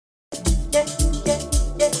My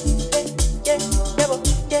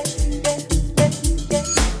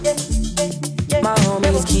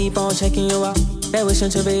homies keep on checking you out. They wishing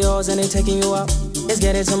to be yours and they taking you out. It's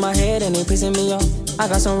getting to my head and they pissing me off. I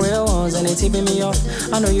got some real ones and they tipping me off.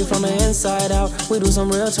 I know you from the inside out. We do some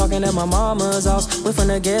real talking at my mama's house. We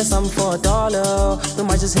finna get something for $1. We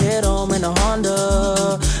might just hit home in a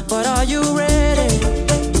Honda. But are you ready?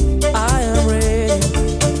 I am ready.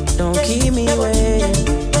 Don't keep me waiting.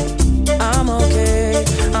 I'm okay.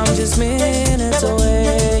 I'm just minutes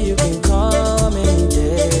away. You can come any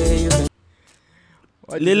day.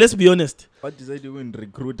 Let's be honest. What does I do when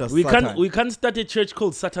recruit us? We can't start a church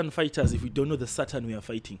called Satan Fighters if we don't know the Satan we are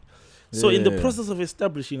fighting. So in the process of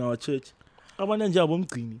establishing our church, abana njabo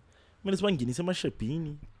mgcini. Mina sibangenise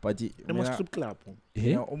emashebhini. But ema-strip club.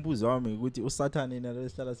 Umbuzo wami ukuthi uSathane nalo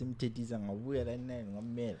esihlala simthethisa ngabuya la nene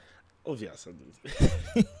ngamela. Obvious.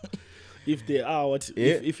 If they are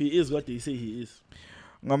if he is what they say he is.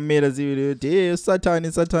 Ngamela zibile hey uSathane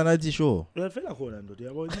athi sure. Uyafela khona ndoda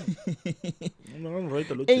yabona.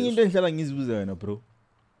 Ngangwrite lo. Enye into engihlala ngizibuza yona bro.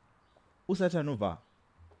 uSathane uva.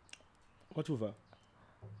 What uva?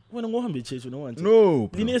 Wena ngohamba eChurch no one. No.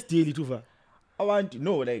 Line SDA lithuva. Abantu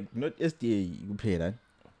no like not SDA kuphela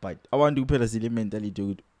but abantu kuphela sile mentality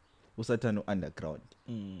ukuthi uSathane underground.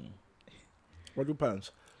 What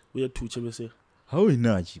pants? Uyathutshe bese. How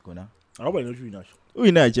inachi kona? Awuba nothi uyinasho.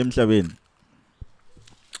 Uyinachi emhlabeni.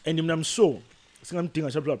 And I'm sure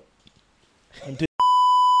singamdinga sharp.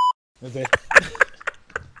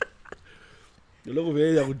 Lokho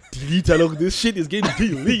vele delete lokho this shit is getting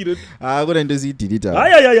deleted. Kunento delete.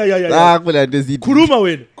 Kuna into zi khuluma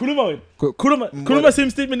wena. Khuluma same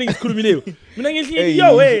statement ngikhulumileyo. Mina ngihle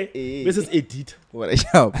yo we bese edit. Wala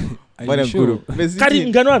sharp. Bana nkulu. Kari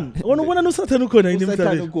ngani wami? Ubona noSathane ukhona yini emhlabeni?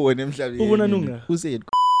 uSathane ukhona emhlabeni. Ubona nunga. Usayed.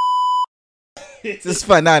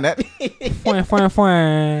 Sisifanana. Fine.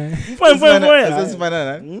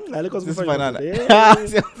 Sisifanana. Alekho sisifanana.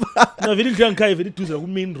 Na vele ngidla ngikhaya vele duze ku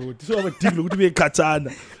main road. So abadingi ukuthi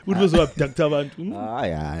beyekhathana. Ukuthi bezobabduct abantu.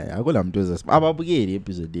 Hayi akulamuntu ozasi. Ababukeli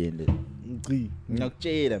episode yende.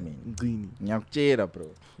 Ngiyakutshela mina. Ngcini. Ngiyakutshela bro.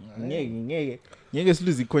 Ngeke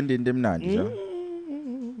siluze icontent emnandi nje.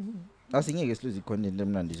 Asingeke siluze icontent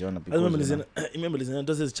emnandi nje because. Remember listen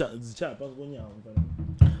into sezichapha konyawo mfana.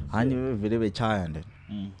 Hani vele bechaya nje.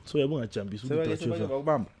 So yabungajambisa ukuthi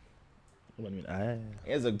ubamba. Ngoba mina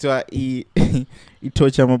yeza kuthiwa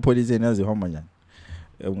i-torture amapolice enazihamba njani.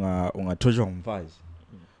 Ungathoshwa ngumfazi.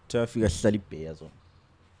 Uyafika sihlala ibheya zona.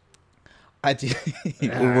 Athi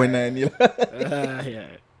ubonani la.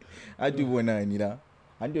 Athi ubonani la.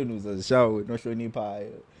 Antoni uzazishawo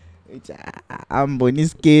nohloniphayo. Ethi amboni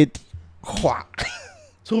skate. Khwa.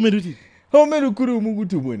 So kumele uthi Kumele ukhuluma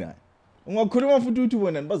ukuthi ubonani. Ungakhuluma futhi uthi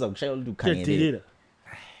ubonani bazakushaya ukuthi ukhangelele.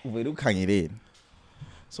 Uvela ukhangelele.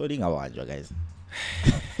 So lingabanjwa guys.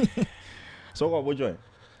 So kwabotshwa.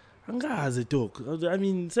 Angazi dog. I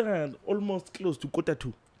mean, almost close to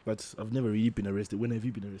 1:45, but I've never really been arrested. When have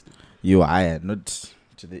you been arrested? You are not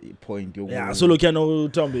to the point you. Yeah, so look no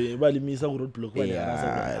Tombe balimisa ku road block wena.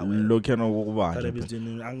 Yeah, look no ukubanja.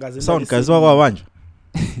 Angazi. Sound guys wakwabanjwa.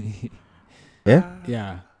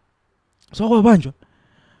 Yeah. So kwabanjwa.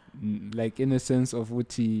 Like in a sense of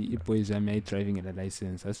uthi iboys are driving a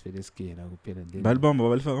license asivele skela kuphela nje. Balibamba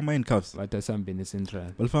balifaka ama handcuffs. Batasambene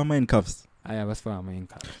central. Balifaka ama handcuffs. Aya basifaka ama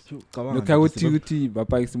handcuffs. Lokho uthi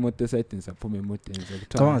bapakisa imoto esayidini saphuma emotweni zakuthiwa.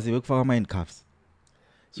 Cabanga sibe kufaka ama handcuffs.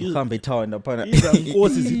 Uhambe town lapha.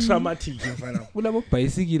 Izinkosi zi-traumatic mfana. Kulabo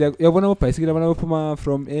bicycle uyabona abo bicycle abana baphuma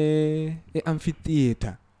from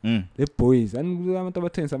amphitheater. The boys and abantu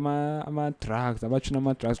abathengisa ama drugs abachuna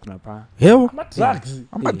ama drugs kunapha. Yebo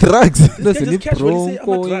ama drugs. Listen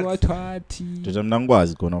ibronco iwathathi. Nje mina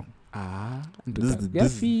ngikwazi khona. This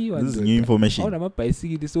is new information. Awuna ama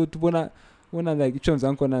bicycle so tubona like ichons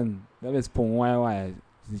ankhona ngabe siphongwa waya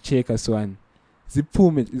zicheka swan.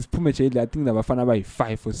 Ziphume nje I think nabafana abayi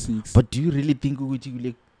 5 or 6. But do you really think ukuthi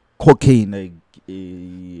kule cocaine like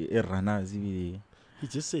runners ibe? He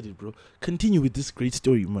just said it, bro. Continue with this great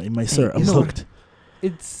story, my sir. I'm hooked.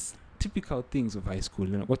 It's typical things of high school.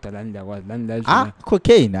 What landa was landa.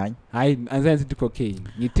 Cocaine, I anxiety to cocaine.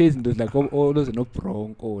 You taste those like all those no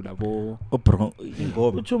bronco labo. Bronco.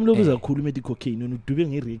 Uchomlo uzakhuluma edi cocaine udube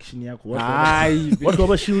ngereaction yakho. What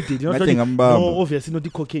was shielded? You know, no, obviously not the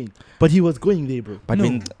cocaine. But he was going there, bro. But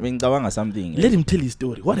when ngicabanga something. Let him tell his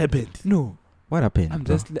story. What happened? No. What happened?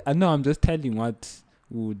 I'm just telling what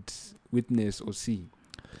would witness or see.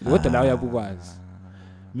 What allow you was.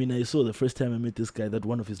 I mean, I saw the first time I met this guy that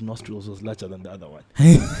one of his nostrils was larger than the other one.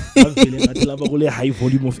 I'm feeling a high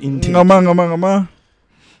volume of intake. Ngama.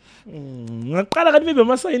 Ngaqala kanti maybe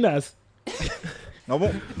ama sinus. ngabo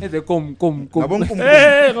eze kom ngabo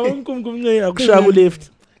ngabonkumkumncane akushaya ku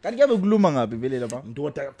left kanti kuyabe kuluma ngapi vele lapha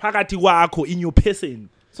ndoda phakathi kwakho in your person.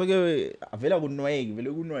 so ke avela kunwayeki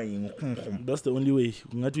vele kunwayi ngkhumkhum. That's the only way.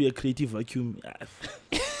 Ungathi uye creative vacuum.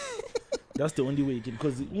 That's the only way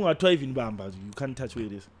because ungathiwa even bamba you can't touch where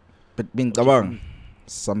it is. But bengicabanga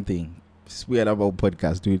something sibuya lapha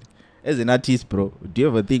podcast dude. As an artist bro, do you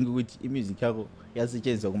ever think ukuthi music yakho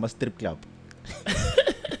yasetshenziswa kuma strip club?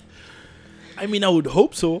 I mean, I would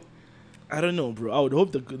hope so. I don't know, bro. I would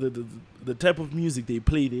hope the type of music they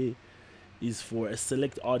play there is for a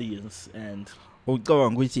select audience and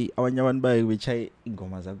Ucabanga ukuthi abanye abantu baye bechaye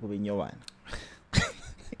ingoma zakho benyowana.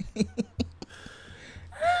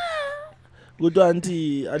 good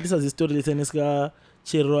auntie, at least as a story leseniska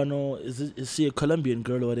Cherano is she a Colombian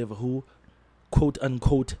girl or whatever who quote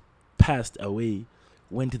unquote passed away,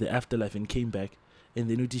 went to the afterlife and came back. And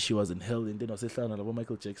they noticed she was in hell, and then I said, "About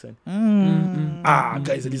Michael Jackson."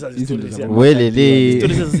 Guys, this is stories. Stories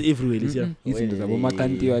everywhere.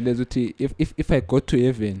 If I go to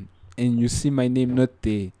heaven and you see my name not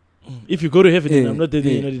there, if you go to heaven and I'm not there,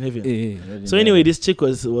 then you're not in heaven. So anyway, this chick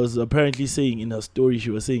was apparently saying in her story,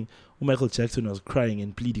 she was saying Michael Jackson was crying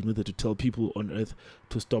and pleading with her to tell people on earth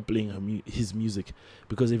to stop playing his music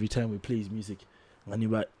because every time we play his music, we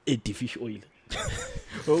about 80 fish oil.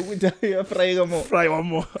 Fry one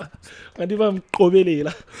more.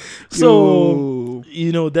 So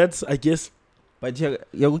you know that's I guess. But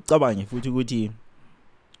yakucabanga futhi ukuthi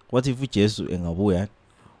what if uJesu engabuya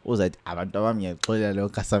uzathi abantu abami ngiyaxolela lo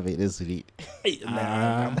kasavele ezulile.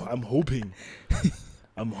 I'm hoping.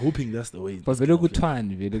 I'm hoping that's the way. But vele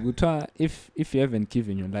kuthiwa if you haven't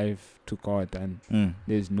given your life to God and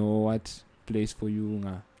there's no place for you.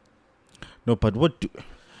 No, but what do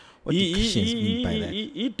Christians mean by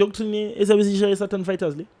that? Doctrine esabisisha Satan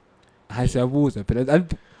fighters le. Hayisabuza phela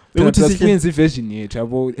That's version yethu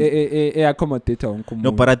yabo accommodate wonke umuntu.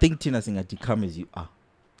 No, but I think thina singathi come as you are.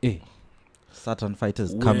 Satan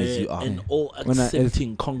fighters come as you are. An all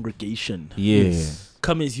accepting congregation. Yes.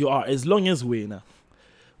 Come as you are, as long as wena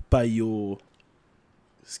by your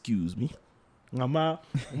excuse me ngama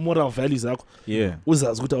moral values akho. Yeah.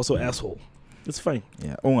 Uzazi ukuthi also asshole. It's fine.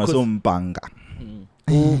 Yeah. Ungasombanga.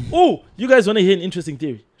 Oh, you guys want to hear an interesting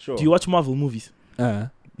theory? Sure. Do you watch Marvel movies?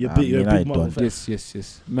 You're a big Marvel fan.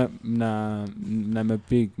 Yes. I'm a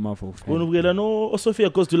big Marvel fan. When no Sophia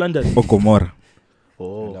goes to London. Gomorrah.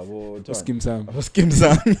 Oh. Skim Sam.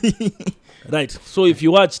 Right. So if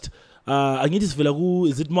you watched I need this fella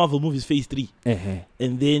is it Marvel movies phase 3?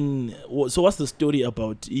 And then so what's the story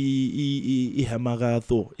about Hamaga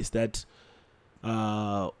Thor? Is that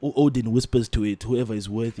Odin whispers to it whoever is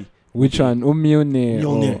worthy. Which one? Mjolnir,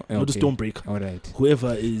 not the Stormbreaker. All right.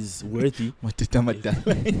 Whoever is worthy.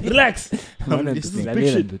 Relax. This is big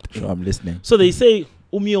shit. Sure, I'm listening. So they say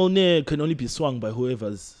Mjolnir can only be swung by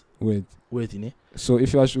whoever's worthy. Ne? So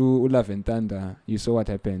if you watch Love and Thunder, you saw what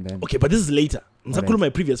happened then. Okay, but this is later. Right. My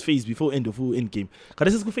previous phase before end game.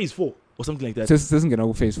 This is phase 4 or something like that. This isn't gonna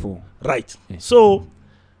go phase 4. Right. Yeah. So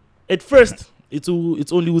at first it's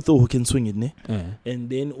only Thor who can swing it, ne? And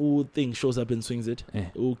then thing shows up and swings it.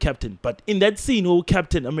 Captain. But in that scene,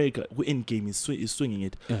 Captain America who Endgame is swinging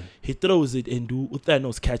it. He throws it and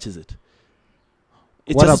Thanos catches it.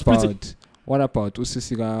 What about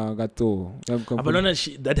Usisiga Gato?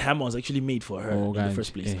 That hammer was actually made for her in the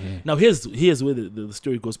first place. Now here's where the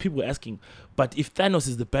story goes. People were asking, but if Thanos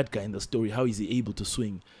is the bad guy in the story, how is he able to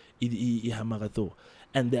swing hammer Gato?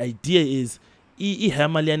 And the idea is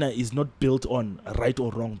Hamaliana is not built on right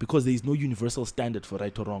or wrong because there is no universal standard for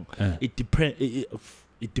right or wrong. It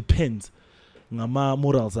depends ngama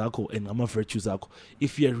morals zako and ngama virtues zako.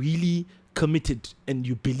 If you're really committed and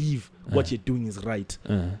you believe what you're doing is right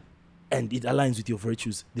and it aligns with your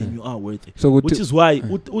virtues, then you are worthy. So which is why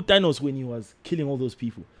Thanos, when he was killing all those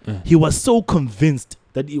people, he was so convinced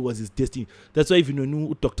that it was his destiny. That's why even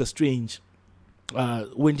when Doctor Strange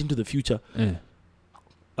went into the future,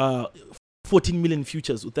 14 million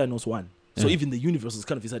futures Thanos won. So even the universe was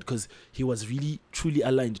kind of his side because he was really truly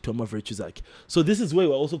aligned to Amma virtues. So this is where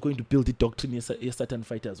we're also going to build the doctrine as Satan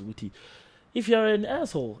fighters. If you're an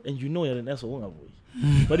asshole and you know you're an asshole,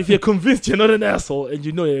 but if you're convinced you're not an asshole and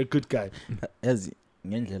you know you're a good guy. As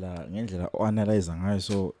ngendlela analyze ngayo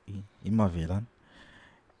so iMarvel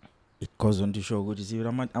it goes on to show ukuthi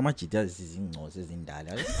sibona amajita izingcozo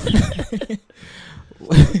ezindala.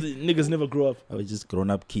 Niggas never grow up. I was just grown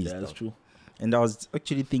up kids. Yeah, that's true. And I was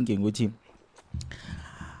actually thinking with him,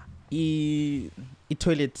 a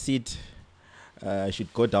toilet seat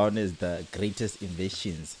should go down as the greatest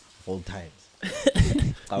inventions of all times.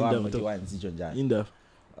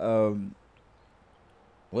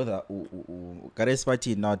 whether Gares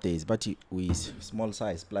party nowadays, but we small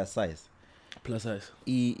size, plus size.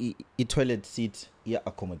 Toilet seat,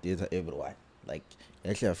 accommodates everyone. Like,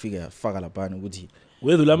 actually, I figure, fagala pan, woody.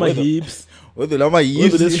 Whether lama hips, whether lama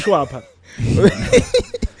hips, whether swap.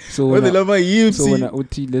 So whether lama hips, so when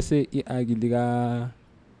uti let's say liga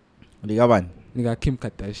Kim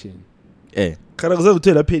Kardashian. Karakuza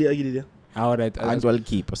utela pheli akile. All right, actual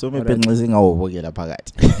keep. So me penqise ngawobokela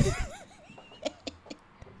phakathi.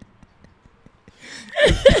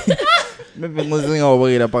 Me penqise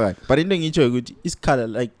ngawobokela phakathi. But into ngitsho ukuthi isikhala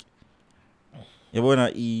like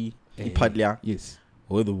yabona ipart la. Yes.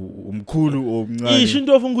 Whether umkhulu or umncane. Isho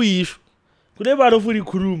into ofuna ukuyisho. Kule balo ufuna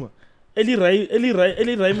ikhuluma. Eli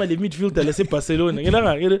Raima le midfielder lase Barcelona.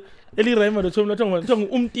 Ngelanga ngele Eli Raima lo thonga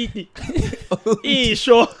umtiti.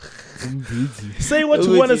 Isho. Say what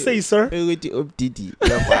you want to say, sir. Ukuthi umtiti.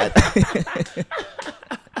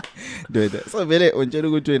 So vele ontshela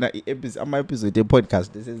ukuthi wena ama episode e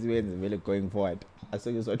podcast sesiwenze vele going forward.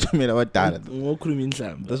 Asokuzothumela abadala. Ngokhuluma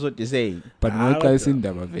inhlamba. That's what you say. But ngoqalisa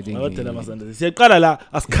indaba vele. Awatela masanda. Siyaqala la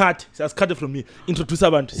asikhathe from me. Introduce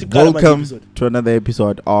abantu. Welcome to another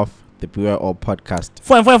episode of the Pure Or podcast.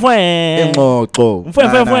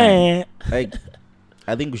 Like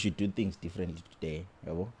I think we should do things differently today,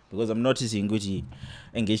 yabo? Because I'm noticing ukuthi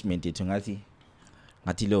engagement yethu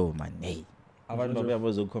ngathi low man. Hey. Abantu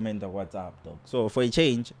bayaboza comment on WhatsApp dog. So for a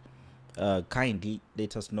change, kindly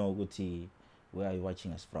let us know ukuthi where are you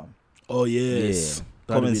watching us from? Oh yes.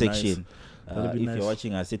 Yeah. Comment section. Nice. If you're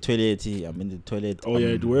watching us at toilet, I'm in the toilet. Oh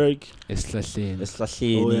yeah, at work.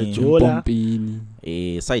 Esihlahleni. Oh yeah,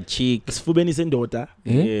 Jola. Side cheek. Sifubeni sendoda.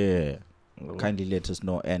 Yeah. Kindly let us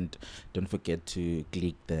know and don't forget to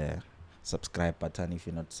click the subscribe button if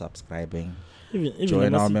you're not subscribing. Even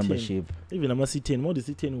join our membership. Even ama C10, more the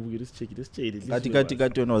C10 we just check it. Kathi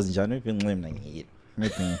wena wazinjani ephenqe mina ngiyile.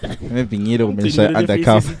 Maybe ngiyile kumesha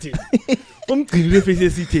undercover. Umgcinile face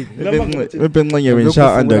C10. Maybe ngqenge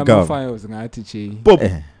wensha undercover. Files ngathi nje. Pop.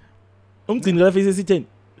 Umgcinile face C10.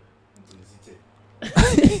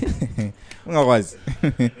 Ungakwazi.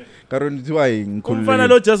 Karon thiwa ngikhulule. Umfana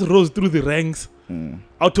lo just rose through the ranks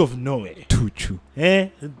out of nowhere. Tuchu.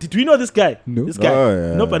 Did we know this guy? No. This guy. Oh,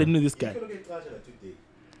 yeah. Nobody knew this guy.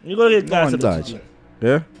 You go get class.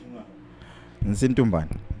 Yeah.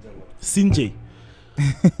 Nsintumbani. Sinje.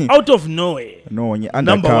 Out of nowhere. No,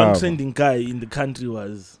 number one trending guy in the country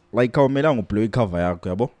was like awumela ngiblow cover yakho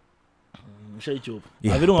yabo. Mshayijob.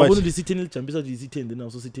 Avelo ngabona lisithini lijampisa lisithini then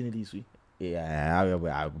also sithini liswi. Yeah,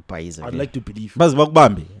 I'd like to believe. Bazi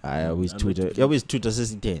bakubambi. I always Twitter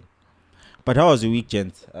sesithini. But how was your week,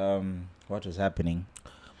 gents? What was happening?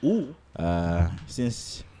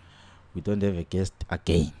 Since we don't have a guest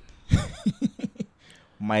again,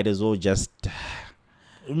 might as well just.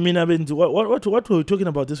 What were we talking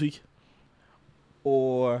about this week?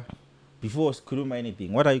 Or before Skuluma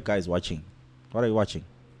anything, what are you guys watching? What are you watching?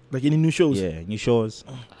 Like any new shows? Yeah, new shows.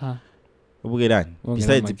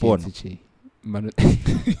 Besides the porn.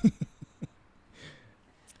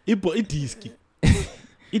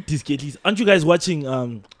 It is at least. Aren't you guys watching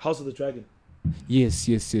House of the Dragon? Yes.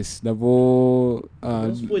 Don't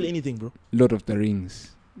spoil anything, bro. Lord of the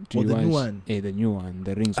Rings. The new one. The new one.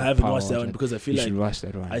 The Rings. I haven't watched that one because I feel like watch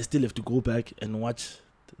that one. I still have to go back and watch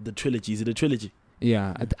the trilogy. Is it a trilogy?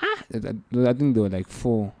 Yeah. I think there were like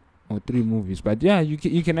 4 or 3 movies, but yeah,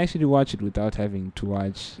 you can actually watch it without having to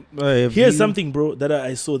watch. Here's something, bro, that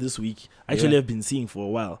I saw this week. Actually, I've been seeing for a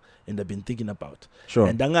while, and I've been thinking about. Sure.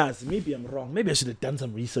 And Dangas, maybe I'm wrong. Maybe I should have done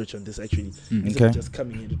some research on this actually, instead of just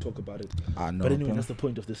coming here to talk about it. No, but anyway, that's the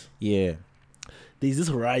point of this. Yeah. There's this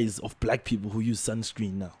rise of black people who use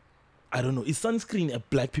sunscreen now. I don't know. Is sunscreen a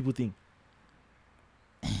black people thing?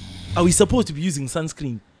 Are we supposed to be using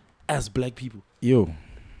sunscreen as black people? Yo.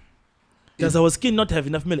 Does our skin not have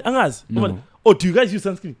enough melanin? Angaz? No. Oh, do you guys use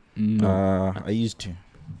sunscreen? No. I used to.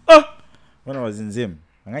 When I was in Zim.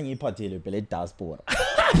 Ngangiyiphathele phela diaspora.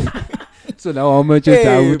 So now how much is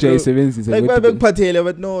that which is 7 like bekuphathele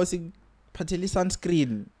but no siphathele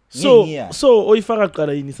sunscreen. So oyifaka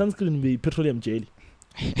qala yini sunscreen be petroleum jelly.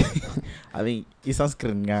 I mean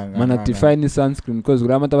sunscreen mana define sunscreen because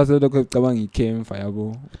abantu abaselokho ecabanga iCamphor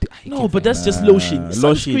yabo. No, but that's just lotion.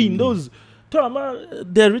 Sunscreen those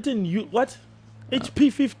they're written what?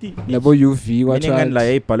 HP 50. Labo UV what? Mina la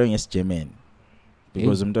yayibhalwe ngesiGerman.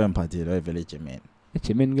 Because umuntu emphathele wayevele German.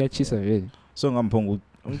 German kuyachisa vele. So ngamphonga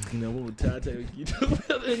ungcina ukuthatha yokito.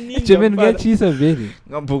 German kuyachisa vele.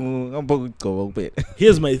 Ngamphonga ukugcoba kuphela.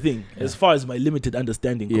 Here's my thing. As far as my limited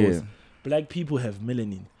understanding goes, black people have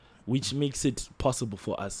melanin, which makes it possible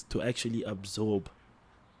for us to actually absorb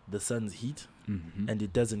the sun's heat, and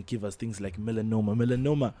it doesn't give us things like melanoma.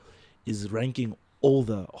 Melanoma is ranking all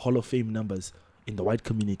the Hall of Fame numbers in the white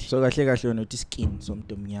community. So kahle not skin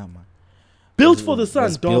somuntu omnyama. Built for the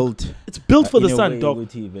sun, dog. It's built for the sun, dog.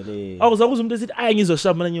 I was umuntu esithi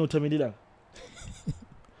ngizoshaya mina ngiyothamela.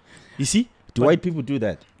 You see? Do white people do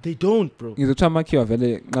that? They don't, bro. Like,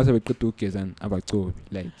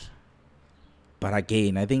 but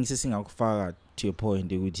again, I think sisingakufaka to your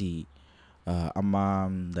point ukuthi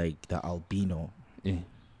like the albino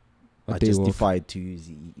are justified to use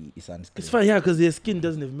sunscreen. It's fine, yeah, because their skin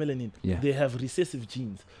doesn't have melanin. Yeah. They have recessive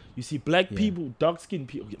genes. You see, black people, dark skinned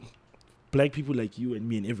people, black people like you and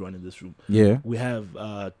me and everyone in this room, we have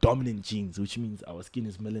dominant genes, which means our skin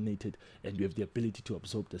is melanated and we have the ability to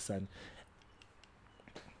absorb the sun.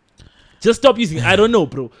 Just stop using it. I don't know,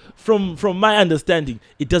 bro. From my understanding,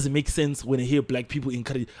 it doesn't make sense when I hear black people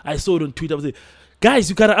encourage. I saw it on Twitter. I was like, guys,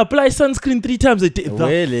 you gotta apply sunscreen 3 times a day.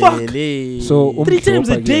 The fuck? So 3 times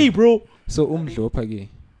a day, bro. So umdlopha.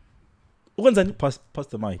 Pass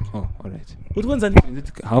the mic. Oh, all right.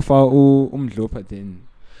 How far umdlopha then?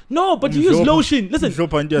 No, but you use lotion. Listen,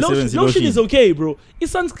 lotion is okay, bro.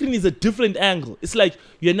 Sunscreen is a different angle. It's like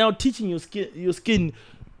you're now teaching your skin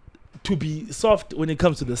to be soft when it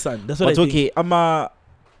comes to the sun. That's what I think. Okay,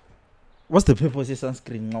 what's the purpose of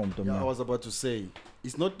sunscreen now? Yeah, I was about to say,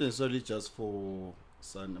 it's not necessarily just for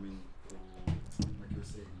sun. I mean, for, like you were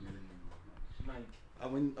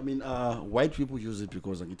saying, white people use it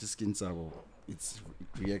because like it's skin sabo. It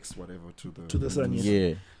reacts whatever to the sun.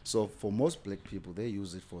 Yeah. So for most black people, they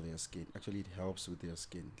use it for their skin. Actually, it helps with their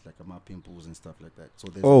skin, like pimples and stuff like that. So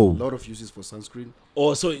there's a lot of uses for sunscreen.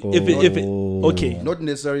 Oh, so if it okay, not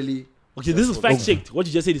necessarily. Okay, this is fact checked. What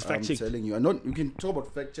you just said is fact checked. I'm telling you, you can talk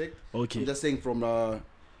about fact check. Okay. I'm just saying from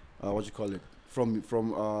what you call it,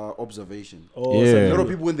 from observation. Oh, so a lot of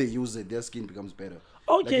people when they use it, their skin becomes better.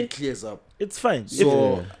 Okay, like it clears up. It's fine.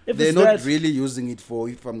 So if they're not really using it for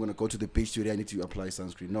if I'm gonna go to the beach today, I need to apply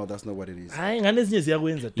sunscreen. No, that's not what it is. Yeah, I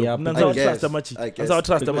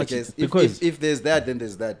guess. If there's that, then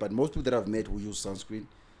there's that. But most people that I've met who use sunscreen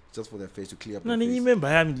just for their face to clear up. No, their face. remember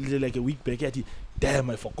I'm like a week back. Damn,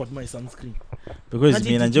 I forgot my sunscreen. Because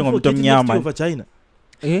me and njengomuntu omnyama. Vagina.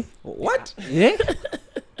 What? Yeah.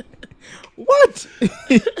 What?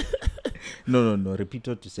 No. Repeat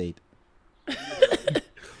what you said.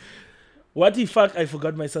 What the fuck? I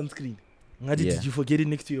forgot my sunscreen. Did you forget it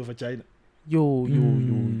next to your vagina? Yo.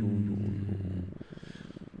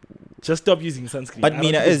 Just stop using sunscreen. But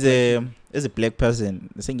me as a black person,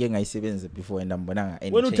 sengike ngayisebenza before and ambonanga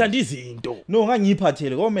any. When uthanda izinto. No,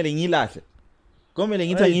 ngangiyiphathele komele ngilahle. Komele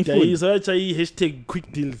ngithi angiyifuni. Search hashtag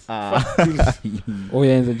quick deals.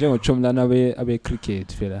 Oyenza njengochomlana abe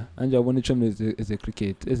cricket phela. Anje abona ichomle as a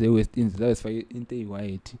cricket, as a West Indies, labesifake into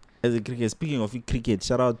eyiwhite. As a cricket, speaking of cricket,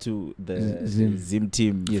 shout out to the Zim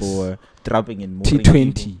team yes. for trapping and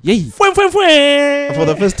T20. Yay! For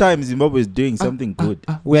the first time, Zimbabwe is doing something good.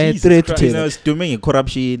 We're a threat to doing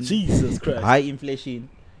corruption, Jesus Christ, high inflation.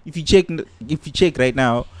 If you check right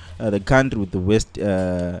now, the country with the worst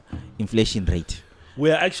inflation rate.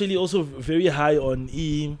 We are actually also very high on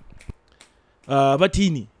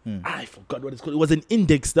Batini. I forgot what it's called. It was an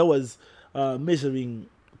index that was measuring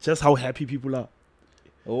just how happy people are.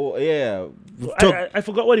 Oh yeah, I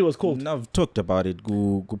forgot what it was called. Now I've talked about it.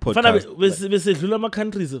 Go podcast. We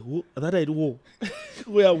countries that I war.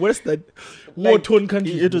 We are worse than war-torn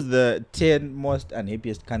countries. It was the 10 most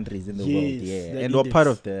unhappiest countries in the world. Yeah, and we're part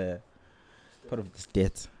of the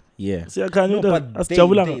stats. Yeah. So but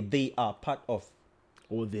they are part of.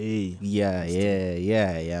 Oh, they.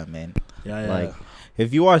 Yeah, man. Yeah. Like,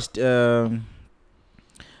 have you watched the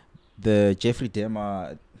Jeffrey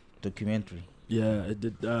Dahmer documentary? Yeah,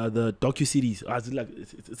 the docu-series.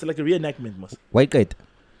 It's like a reenactment, mas. White Kite.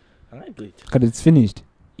 I like it. Because it's finished.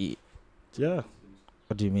 Yeah.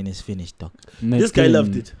 What do you mean it's finished, Doc? This guy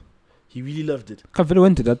loved it. He really loved it.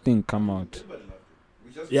 When did that thing come out?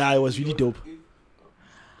 Yeah, it was really dope.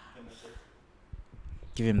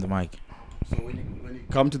 Give him the mic. So when you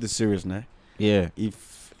come to the series, nah? Yeah.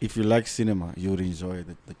 If you like cinema, you would enjoy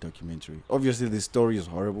the documentary. Obviously, the story is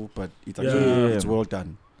horrible, but it's actually it's well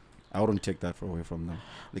done. I wouldn't take that away from them.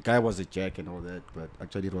 The guy was a jack and all that, but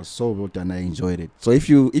actually it was so well done. I enjoyed it. So if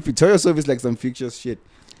you tell yourself it's like some fictitious shit,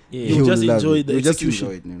 you just enjoy the execution. Just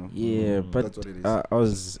enjoy it, you know. Yeah, but that's what it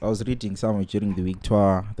is. I was reading somewhere during the week.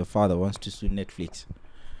 The father wants to sue Netflix.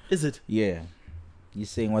 Is it? Yeah, he's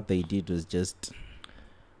saying what they did was just.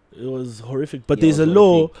 It was horrific. But there's a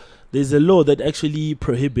law. There's a law that actually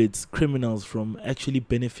prohibits criminals from actually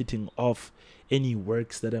benefiting off any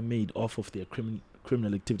works that are made off of their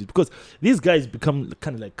criminal activity, because these guys become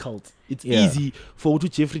kind of like cults. It's easy for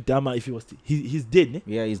Jeffrey Dahmer, if he was he's dead, ne?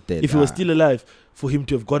 Yeah, he's dead. If he was still alive, for him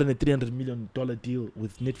to have gotten a $300 million deal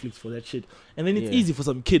with Netflix for that shit. And then it's easy for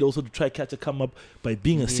some kid also to try catch a come up by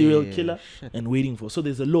being a serial killer and waiting for. So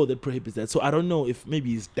there's a law that prohibits that. So I don't know if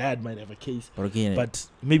maybe his dad might have a case, but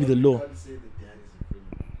maybe the law.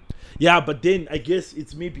 Yeah, but then I guess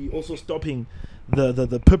it's maybe also stopping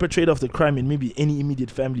the perpetrator of the crime and maybe any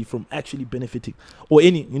immediate family from actually benefiting, or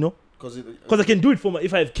any, because I can do it for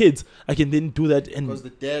if I have kids, I can then do that. And because the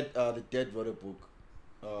dad wrote a book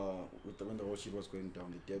when the whole shit was going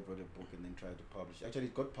down. The dad wrote a book and then tried to publish. Actually,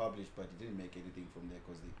 it got published, but he didn't make anything from there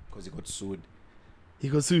because he got sued. He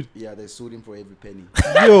got sued? Yeah, they sued him for every penny.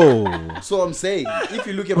 Yo. So I'm saying, if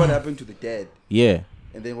you look at what happened to the dad,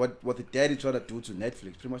 and then what the dad is trying to do to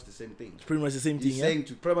Netflix, pretty much the same thing. It's pretty much the same thing. He's saying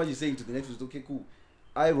to the Netflix, okay, cool.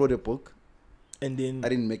 I wrote a book, and then I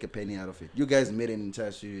didn't make a penny out of it. You guys made an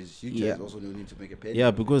entire series. You guys also don't need to make a penny. Yeah,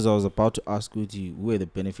 because I was about to ask you who are the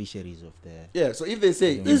beneficiaries of the. Yeah, so if they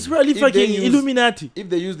say it's really fucking Illuminati. If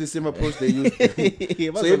they use the same approach they use, so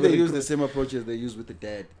if they use the same approach as they use with the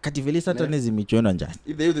dad, if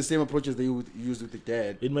they use the same approach as they use with the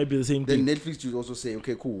dad, it might be the same thing. Then Netflix should also say,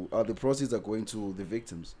 okay, cool. The proceeds are going to the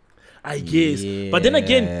victims. I guess, but then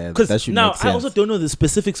again, because now I also don't know the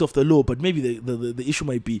specifics of the law, but maybe the issue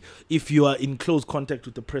might be if you are in close contact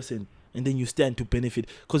with the person and then you stand to benefit.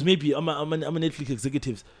 Because maybe I'm a Netflix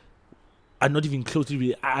executives are not even closely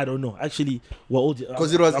related. I don't know. Actually, we're all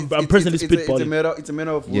because I'm personally spitballing. It's a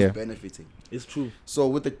matter of who's benefiting. It's true. So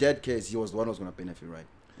with the dad case, he was the one who was going to benefit, right?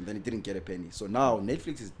 And then he didn't get a penny. So now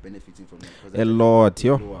Netflix is benefiting from it. A lot,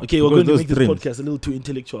 yo. Okay, we're going to make this podcast a little too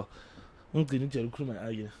intellectual. It's good me.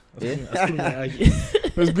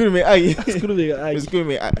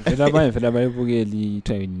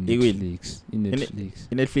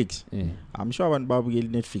 Netflix. I'm sure one babu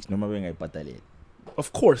Netflix no matter ngayibhadalele.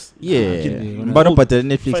 Of course. Yeah. But no bhadala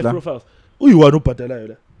Netflix la. You want to bhadala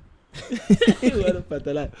la. You want to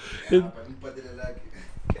bhadala.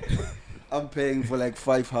 I'm paying for like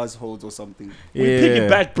 5 households or something. We pick it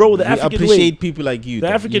back, bro. The African way. Appreciate people like you. The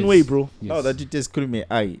African way, bro. Now that you just call me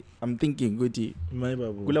I'm thinking, Guti. My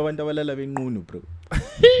babu. Kula bantu abalala benqunu, bro.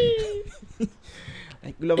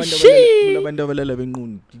 Kula bantu abalala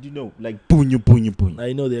benqunu. Did you know? Like punyu.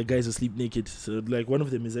 I know there are guys who sleep naked. So like one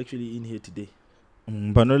of them is actually in here today.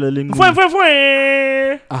 Puna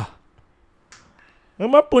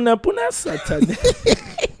Satan.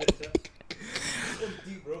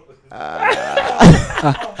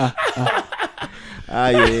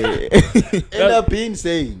 And I've been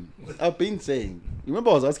saying.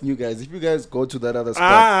 Remember I was asking you guys, if you guys go to that other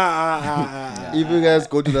spot. If you guys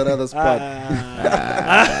go to that other spot.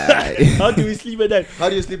 How do we sleep at night? How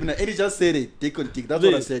do you sleep at night? And he just said it. Dick on dick. That's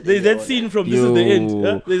what I said. There's that scene from This Is the End.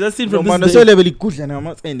 There's that scene from This Is the End.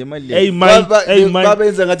 Hey, man.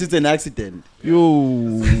 It's an accident.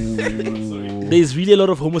 There's really a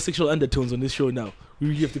lot of homosexual undertones on this show now. We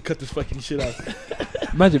really have to cut this fucking shit out.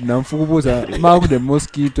 Imagine now mfukubuza maku the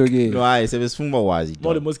mosquito ke. No, I say besifungwa wazi.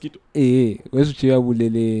 Not the mosquito. Wesuchiya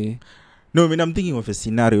bulele. No, I'm thinking of a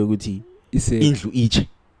scenario ukuthi indlu iche.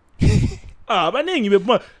 Abanengi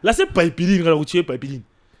bephuma la seBhayibhelini ngala ukuthi eBhayibhelini.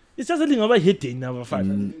 It's just something about hating now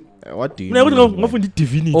father. What do you mean? Ngafunda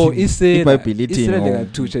divinity. Oh,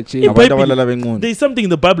 iBhayibhelini abantu abalala benqunu. There's something in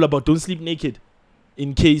the Bible about don't sleep naked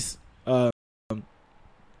in case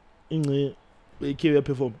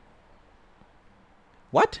perform.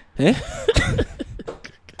 What?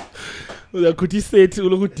 Could he say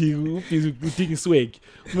swag?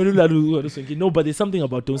 No, but there's something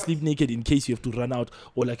about don't sleep naked in case you have to run out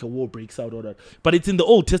or like a war breaks out or that. But it's in the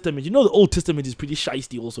Old Testament. You know the Old Testament is pretty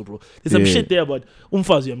shiesty also, bro. There's some shit there about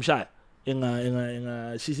umfazi yamshaya.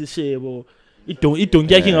 Don't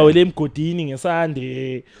get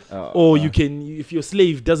or you can, if your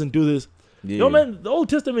slave doesn't do this. Yo man, the Old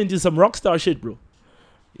Testament is some rock star shit, bro.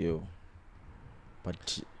 Yo.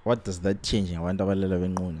 But what does that change? I wonder who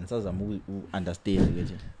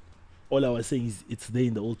understand. All I was saying is it's there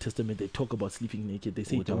in the Old Testament. They talk about sleeping naked. They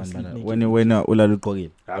say don't sleep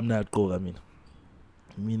naked. I'm not cool. I mean,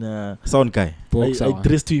 sound guy. I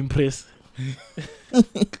dress to impress.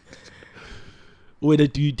 Whether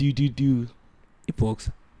do you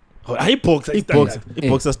Epochs.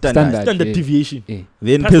 Epochs are standard deviation.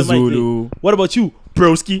 Then Pezulu. What about you,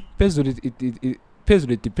 broski? Pezulu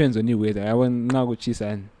it depends on you whether I want now go cheese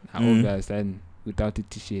and understand without a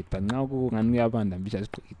t-shirt, but now go and we have and just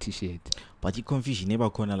put a t-shirt. But you confusion never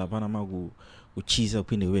corner la panama go cheese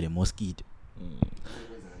up in the way the mosquito.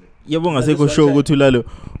 Yabonga say go show go to lalo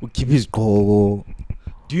keep his go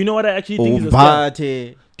Do you know what I actually think is a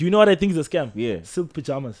scam? Do you know what I think is a scam? Yeah. Silk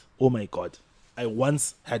pajamas. Oh my god. I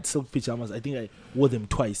once had silk pajamas. I think I wore them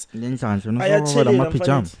twice.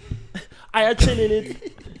 pajamas. I actually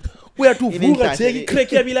where to vuka take crack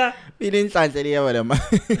yabila.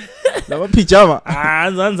 Pajama.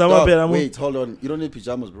 Wait, hold on. You don't need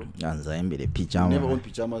pajamas, bro. You never own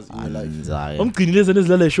pajamas in your life. Umgcinile zena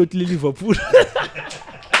zilala short Liverpool.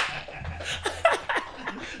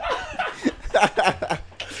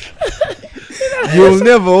 You'll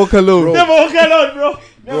never walk alone, bro. Never walk alone, bro.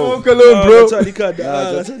 Never walk alone, bro. Just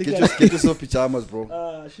get yourself pajamas, bro.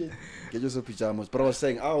 Ah, shit. Get yourself pajamas. But I was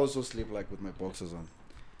saying, I also sleep like with my boxers on.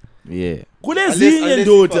 Yeah. Kulezinye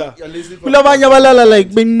ndoda. Kulabanye abalala like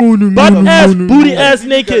benqunu. Butt ass, booty ass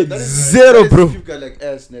naked. Zero, bro. You've got like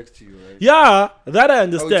ass next to you, right? Yeah, that I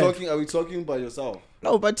understand. Are we talking by yourself?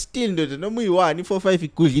 No, but still ndoda. No mu 1 4-5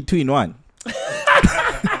 ikudla 2 in 1.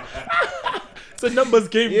 It's a numbers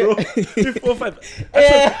game, bro. 4-5.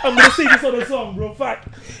 Actually, I'm gonna say this on the song, bro. Fuck.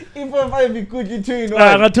 4-5 ikudla 2 in 1.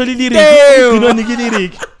 I'm gonna tell you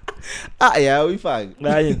lyric. Yeah, we fine.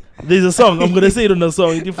 There's a song. I'm gonna say it on the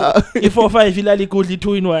song. If 4-5 ilali kudli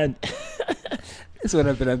 2 in 1. That's what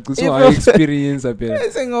I'm so experience apela.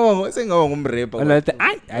 Sengawa ngumrapper.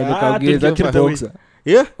 I look out here that boxer.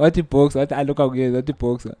 Yeah. What the boxer? What I look out here that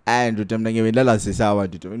boxer. And utamna ngebelala sisawa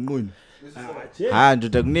ndoda enqunu.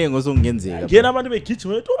 Ndoda kuningi osongenzeka. Ngena abantu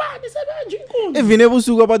begijima ethi ubani sebenje inkulu. Even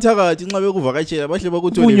ebusuku abathakathi nxa bekuvakatshela bahle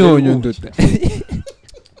bakuthole. Unyonyo ndoda.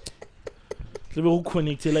 Lebe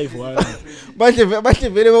uconnect live one. Bahle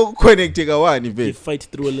vele bakuconnect kawani vele.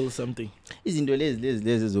 Fight through a little something. Izinto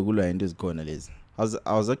lezi zokulwa into ezikhona lezi.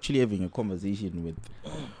 I was actually having a conversation with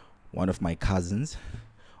one of my cousins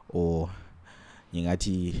or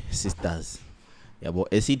ngingathi sisters. Yabo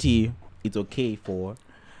esithi it's okay for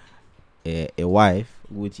a wife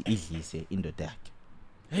ukuthi idlise indoda yakhe.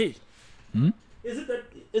 Hey.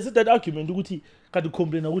 Is it that argument ukuthi kanti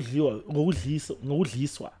complain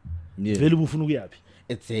ngokudliswa? Vele ubufuna ukuyapi?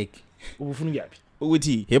 Exactly. Ubufuna ukuyapi?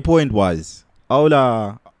 Ukuthi her point was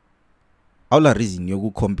awula reason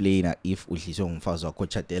yoku complain if udliswa ngumfazi wakho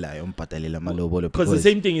chatelayo umbhadalela amalobolo. Because the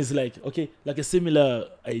same thing is like, okay, like a similar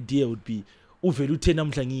idea would be uvela uthe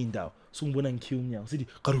namhla ngiyindawo so ngibona ngikhiya umnyango sithi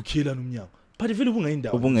karukhela nomnyango but vele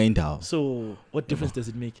ubungayindawo. So what difference does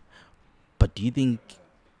it make? But do you think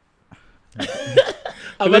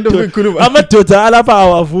amadoda alapha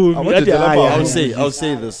awavumi?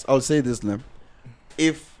 I'll say this now.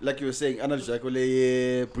 If like you were saying analogy yakho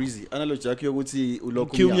le breezy analogy yakho yokuthi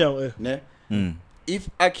ulokhu umnyango ne if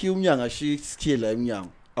akhiya umnyango ashikhela umnyango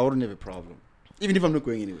I wouldn't have a problem even if I'm not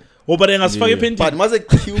going anywhere. But engasifake painting. But mase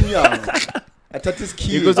khiya umnyango athatha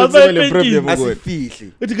isikhiya because uthole problem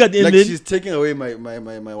asifihle like she's taking away my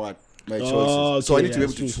choices. So I need to be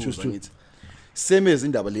able to choose. Same as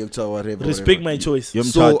indaba le yokuthiwa whatever. Respect my choice.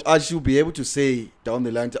 So I should be able to say down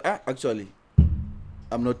the line, actually,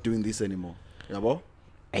 I'm not doing this anymore. Yabo?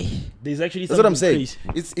 There's actually that's what I'm saying.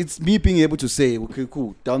 It's me being able to say, okay,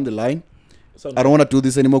 cool. Down the line, I don't want to do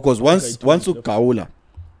this anymore because once you gaula,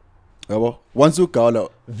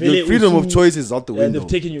 the freedom of choice is out the window. They've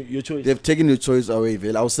taken your choice. They've taken your choice away.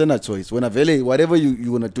 I'll send a choice. When whatever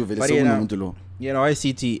you wanna do, I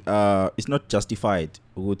see it's not justified.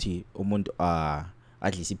 Ukuthi umuntu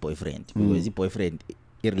at least boyfriend because boyfriend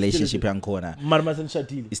relationship yankhona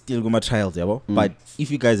is still kuma trials yabo. But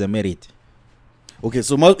if you guys are married, okay,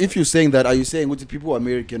 so if you're saying that, are you saying what people who are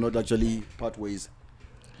married cannot actually part ways?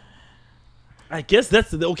 I guess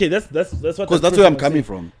that's what because that's where I'm coming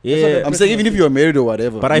from. Yeah, I'm saying even if you're married or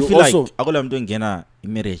whatever, but I feel like akola mntu ngena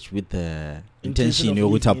marriage with the intention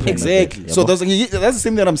yokuthi exactly. So that's the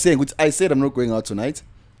same thing I'm saying. Which I said I'm not going out tonight.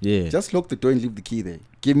 Yeah, just lock the door and leave the key there.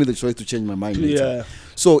 Give me the choice to change my mind later. Yeah.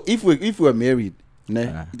 So if we're married,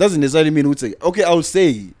 it doesn't necessarily mean okay, I'll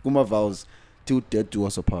say kuma vows till death do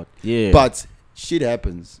us apart. Yeah, but shit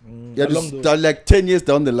happens. Like 10 years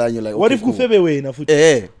down the line, you're like, what if kufebe way na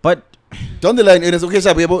futhi? But down the line, it's okay,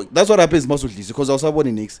 that's what happens most of this because I was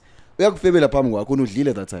born next. We have kufebela phambi kwakho unudlile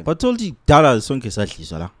at that time. But told you dollar sonke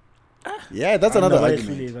sadliswa la. Yeah, that's another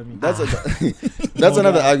argument. That's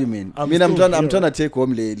another argument. I mean, I'm trying to take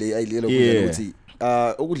home le idea ukuthi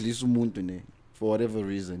ukudlisa umuntu ne for whatever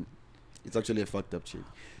reason it's actually a fucked up shit.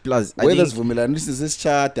 Plus whether sivumelana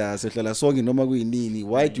sesichata sehlala sonke noma kuyinini,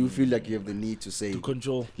 why do you feel like you have the need to say to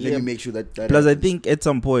control? Let me make sure that plus happens. I think at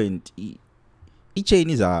some point chain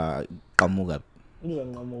is a qamuka.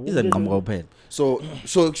 Is a qamuka kuphela. So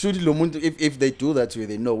should lo muntu if they do that way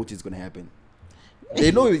they know what is going to happen. They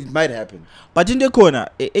know it might happen. But in the corner,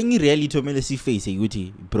 any reality omele si face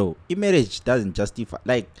ukuthi bro, marriage doesn't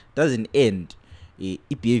justify doesn't end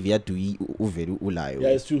behavior to uveli ulayo.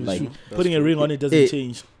 Yeah, it's true. Like, it's true. Putting a ring on it doesn't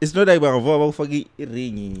change. It's not like bangavoma ufake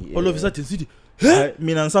ring. All of a sudden sithi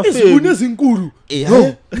mina ngisafeli. Ezibune ezinkulu.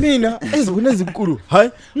 No, mina ezibune ezinkulu.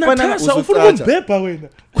 Hayi, fana ufuna ukubhebha wena.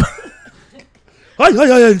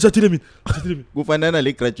 Hayi ngithathile mina. Kufanana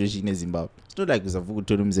le graduation eZimbabwe. It's not like uzavuka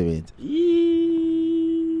uthola umsebenzi.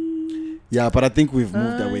 Yeah, but I think we've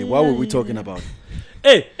moved away. What were we talking about?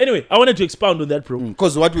 Hey, anyway, I wanted to expound on that, bro.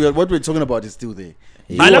 Because what we're talking about is still there.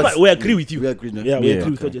 We agree with you. We agree. No? Yeah, we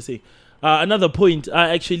agree with what you're saying. Another point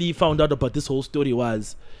I actually found out about this whole story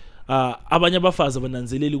was abanye abafazi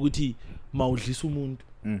abananzelela ukuthi mawudlisa umuntu.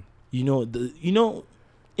 You know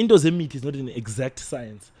into zemithi is not an exact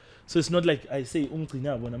science. So it's not like I say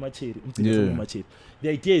umgcina bona amacheri, umgcina amacheri. The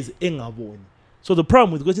idea is engaboni. So the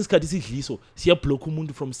problem with this card is idliso siyablock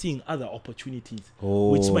umuntu from seeing other opportunities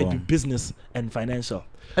which might be business and financial.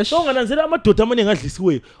 So ngananzela amadoda amaningi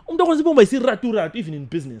adlisiwe umuntu akwenza ibomba isiratu even in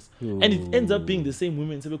business. And it ends up being the same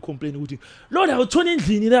women sebe complain ukuthi Lord awuthona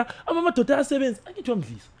endlini la amadoda asebenza akithiwa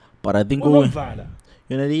mdlisa. But I think unomvala.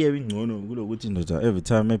 Yona liye ingcono kulokuthi indoda every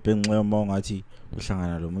time ebhenxe uma ungathi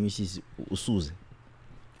uhlangana lo munye isisi usuze.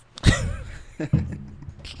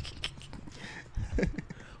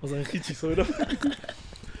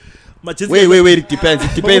 Wait, it depends.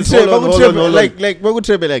 It depends. Hold on. Like we could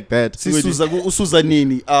travel like that. Usuza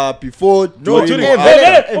nini? Before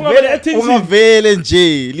ungavele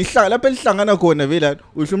nje lihlanga lapha lihlangana khona vela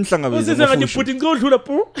usho umhlangabeze. Usise ngathi putting godlula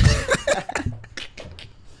pho.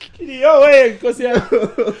 Yo way Nkosi yami.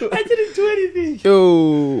 I didn't do anything.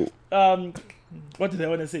 Yo. What did I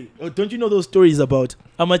want to say? Oh, don't you know those stories about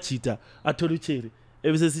amachita atoluchere?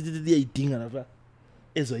 Ebese sithi iyidinga lapha.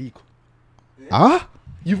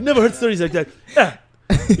 You've never heard stories like that? Yeah.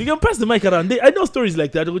 You can pass the mic around. I know stories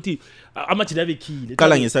like that.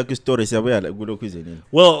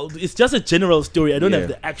 Well, it's just a general story. I don't have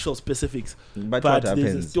the actual specifics. But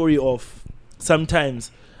there's a story of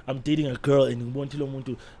sometimes I'm dating a girl and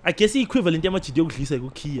I guess the equivalent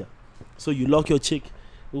so you lock your chick.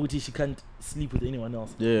 She can't sleep with anyone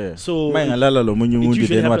else. Yeah. So it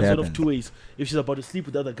usually happens sort of two ways. If she's about to sleep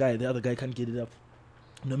with the other guy can't get it up.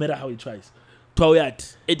 No matter how he tries.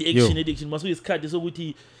 Twawat addiction must be scarred so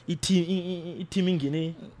ukuthi team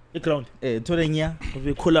ingene ground tholenya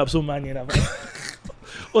we collapse so manje lapha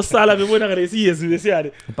osala bebona ngale siyezi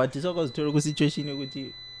lesiyane but isokuzithola ku situation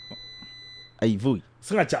ukuthi ayivuki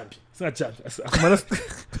singajump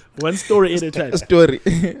one story at a time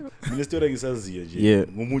mina story ngisaziyo nje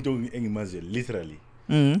ngumuntu engimaziyo literally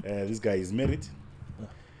this guy is married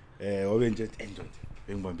wabe nje endoda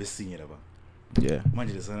engibambe sinye lapha. Yeah.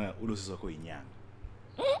 Manje lesana ulosizwa kho inyanga.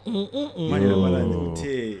 Manje labalani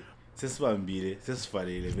uthe sesibambile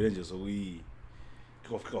sesivalele vele nje sokuyi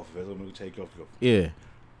cough vele ukuchaya cough. Yeah.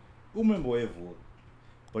 Umembo wevuka.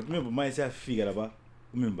 But umembo manje siyafika lapha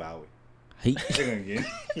umembo awe. Hey. Engangeni.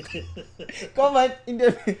 Come on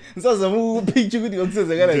into ngizozama ukupicture ukuthi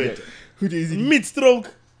ngokusenzekala nje. Ukuthi mid stroke.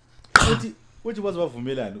 Uthi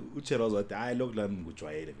bazibavumelana uChero wathi hayi lokho la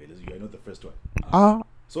ngikujwayele vele you are not the first one.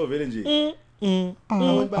 So vele nje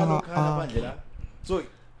so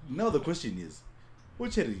now the question is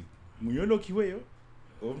uCherry muyolokhiweyo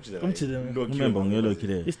umembo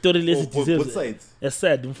ngiyolokhile istory lesi deserves a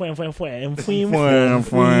sad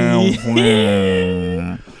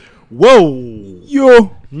Whoa yo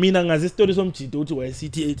mina ngazi istory somjito uthi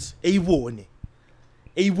wayesithi eyibone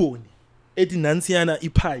ethi nansiyana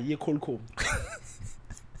ipie yeColcom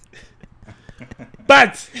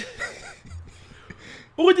but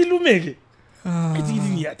ukuthi lumeke ethi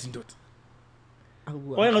ngiyathi ndoda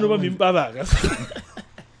wayengani ubamba impabaka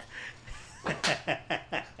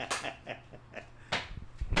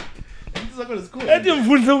ethi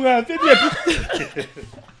mvundla ungathi ethi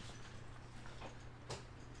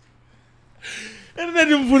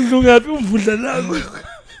mvundla ungathi umvundla nakho.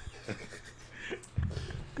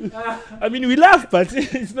 I mean we laugh but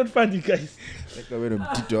it's not funny guys.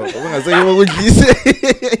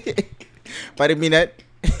 But I mean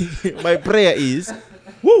my prayer is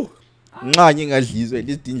nxa ngingadliswa at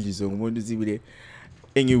least indliswe ngumuntu sibile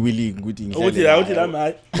engiwilling ukuthi ngihlale uthi la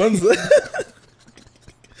manzo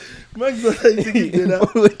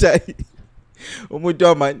umuntu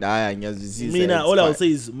wamanje hayi ngiyazwisisa. Mina all I'll say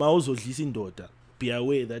is mawuzodlisa indoda be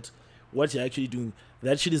aware that what you're actually doing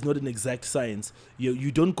that shit is not an exact science.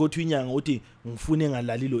 You don't go to inyanga uthi ngifune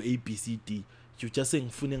ngalalilo ABCD. You just say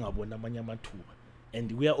ngifune ngabona amanye amathuba.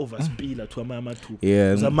 And we are overspiller to amatu.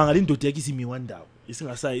 Yeah. Zamangala indoda yakhe isimi wandawo.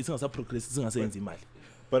 Isingasa progress isingasenza imali.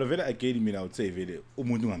 But vele again mina I would say vele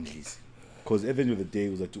umuntu ungamdlisi. Because at the end of the day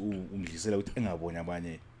uzathi umdlisela ukuthi engaboni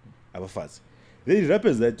abanye abafazi. Then it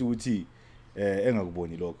happens that ukuthi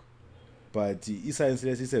engakuboni lokho but iscience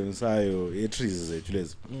lesisebenzayo trees zethu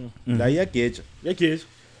lezi la iyageja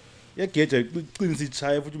iqinisa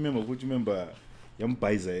ichaya futhi remember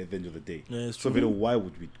yambhayiza at the end of the day. So very why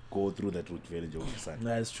would we go through that route vele nje ukusana?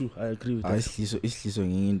 That's true. I agree with that. Isihliso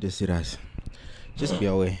ngiyinto serious. Just be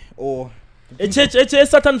aware. Or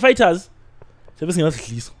Satan fighters. Sebesingela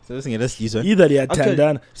either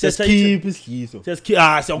liyathandana. Keep isihliso.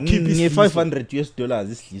 Siyawukeep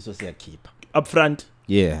 $500 isihliso siyakhipha. Up front.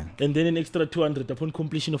 Yeah. And then an extra 200 upon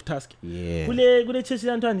completion of task. Yeah. Kule church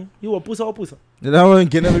lantani wapusa. Lawo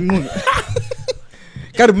ngena benquni.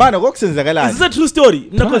 Kanti mana kokusenzakalayo. Is this a true story?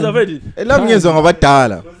 Because I've heard it. Elami ngezwe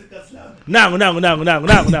ngabadala. Nangu.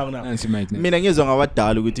 Mina ngezwe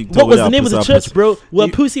ngabadala ukuthi what was the name of the church, bro?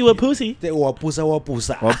 Wapusi. Wapusa.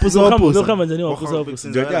 Lokho njani wapusa.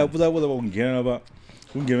 Nje wapusa bakungena laba.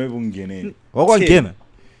 Kungene. Wakwangena.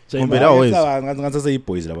 Kumbe la wethu. Ngathi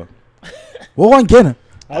seyiboys laba. Wakwangena.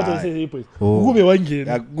 Awuthi seyiboys. Kube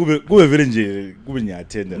wangena. Kube vele nje kube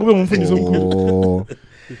nyathenda. Kube ngumfundisi omkhulu.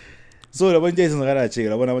 So labo nje isenzakala check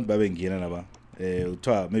labona abantu babengena laba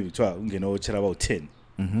uthiwa ungena ochela about 10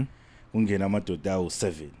 ungena amadoda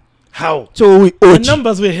awu7 how so the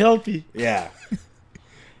numbers were healthy yeah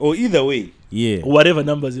or either way yeah whatever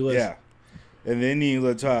numbers it was yeah and then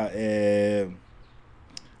uzothiwa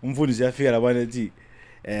umfundisi yafika labana ethi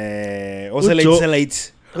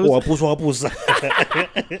oselate wapusa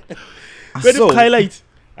so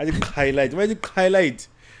highlight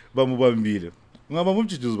bamubambile ungaba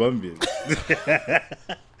umjijuzi bambile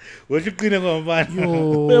wathi uqine kwamfana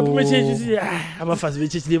uyaphuma echechi abafazi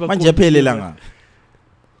bechechi leba manje yaphelela nga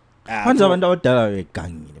manje abantu abadala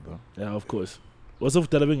begangile bro yeah of course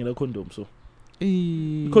wasofudala bengela condom so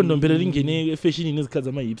condom phela lingene efashionini ezikhazi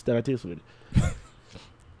ama hipster katheso vele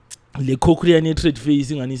le cochlear ne trade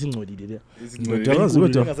face ingani isingcolile le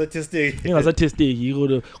ingasatesteki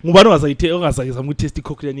yiko ngubani ongasayizama ukutest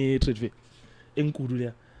icochlear ne trade face enkulu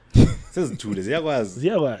le sezithule ziyakwazi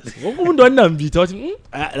wonke umuntu wanambitha wathi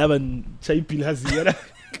laba chayipili haziya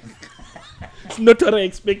not what I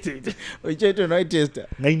expected uyicheto no tester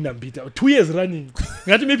ngayinambitha 2 years running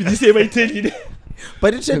ngathi maybe this year bayithelile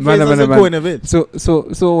but it trade fair asekhona vele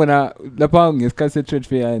so wena lapha ngesikhathi se trade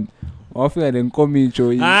fair and wafika lenkomicho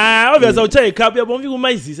obvious awuchaya icup yabona ufika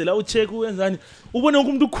umayizise la ucheck uwenzani ubone wonke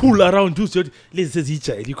umuntu cool around uthi lezi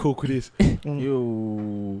sezijayile ikhokho lezi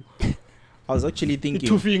yo I was actually thinking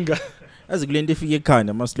two finger as kulento efike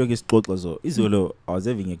ekhanda masiloke sixoxa zo izolo I was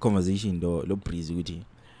having a conversation lo breeze ukuthi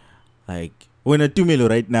like when Tumelo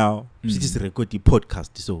right now sithi record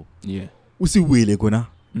podcast so yeah usiwele kona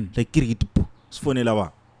like kiriki sifonela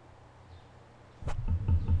ba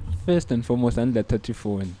first and foremost under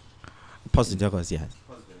 34 passenger cause yes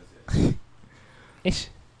ish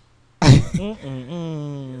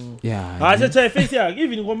yeah acha face yakhe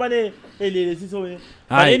even ngomane elele sithowe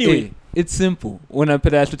anyway it's simple when I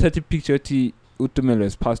put a picture ti Utumelo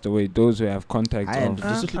has passed away those who have contact of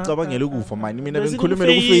ucabangela ukufa mani mina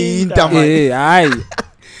bengikhulumela ukufe into mani hayi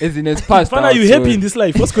as in it's passed are you happy in this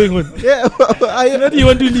life what's going on yeah do you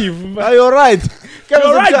want to leave are you all right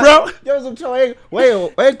you're right bro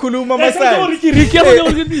why khuluma masai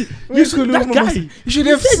you should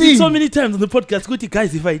have seen so many times on the podcast good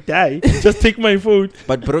guys if I die just take my phone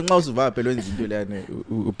but bro nxa usiva phela wenza into leyane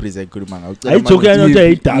upreza ikhuluma ngawucela I joke not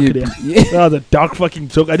a dark there that was a dark fucking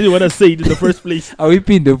joke I didn't want to say it in the first place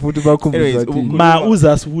awiphinde futhi bakhumbula ma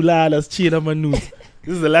uzasibulala sichila amanu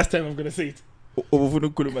this is the last time I'm going to say it ubufuna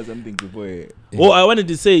ukukhuluma something before I wanted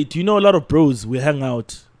to say do you know a lot of bros we hang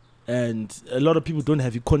out and a lot of people don't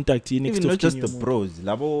have you contact next to not just the bros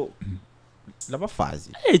labo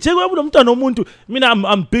fazi hey check wabulo mntana omuntu mina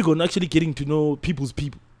I'm big on actually getting to know people's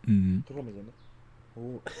people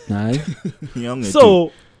nice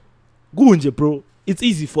so kunje bro it's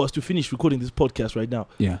easy for us to finish recording this podcast right now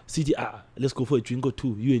yeah cd let's go for a drink or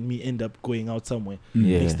two you and me end up going out somewhere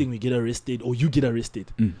next thing we get arrested or you get arrested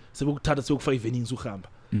so bokuthatha sokufaka evenings uhamba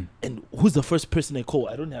and who's the first person I call?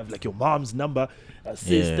 I don't have like your mom's number, a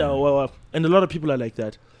sister, or and a lot of people are like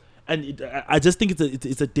that. And I just think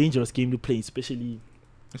it's a dangerous game to play, especially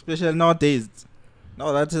nowadays.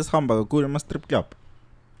 Now that is Hamburg, go to a strip club.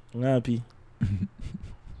 Happy.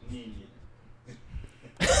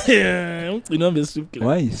 You know the strip club.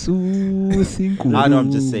 Why so simple? I know. I'm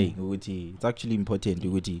just saying, it's actually important.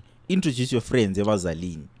 Introduce your friends.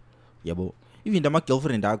 Evazalin, yabo. Even my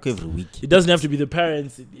girlfriend every week. It doesn't have to be the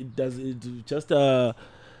parents. It just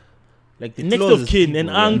like the next of kin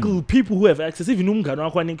and uncle, people who have access. Even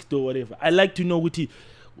next door, whatever. I like to know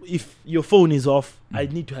if your phone is off. I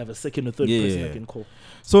need to have a second or third person I can call.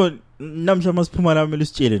 So namsha must pumala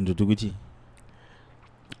meluschele ndokuthi.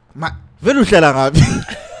 vele uhlala ngapi?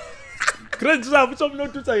 Great job, which I'm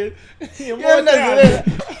not to say.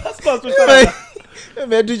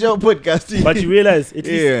 But you realize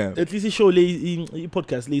at least the show in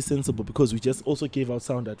podcast is sensible because we just also gave out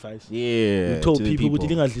sound advice. Yeah. We told people we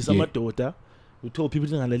didn't have my daughter. We told people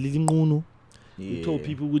didn't have Ngunu. We told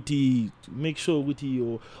people to make sure with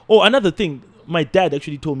you. Oh, another thing, my dad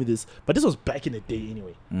actually told me this, but this was back in the day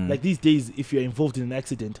anyway. Like these days, if you're involved in an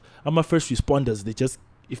accident, I'm a first responders. They just,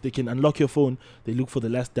 if they can unlock your phone, they look for the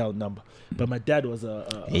last dial number. But my dad was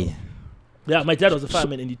my dad was a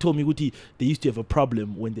fireman, and he told me they used to have a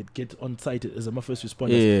problem when they'd get on site as a first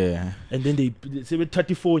responders. Yeah. And then they say with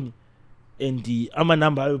 34, and the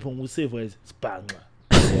number I will save was Spangla.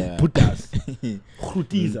 Putas,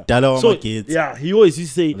 so yeah, he always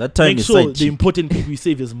used to say that time make sure the important people you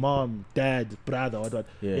save is mom, dad, brother, what,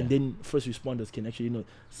 and then first responders can actually know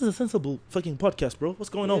this is a sensible fucking podcast, bro. What's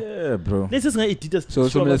going on? Yeah, bro. Let's just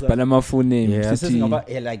so let's Panama full name. Yeah,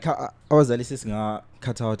 like I was listening to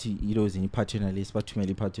cut out those in paternalist, but too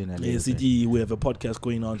paternalist. Yes, we have a podcast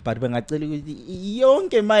going on. But when I tell you,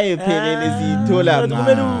 yonke my opinion is tola.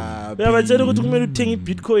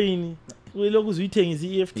 Bitcoin.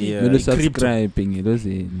 EFT.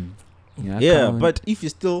 Yeah, but if you're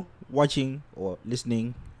still watching or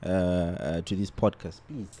listening to this podcast,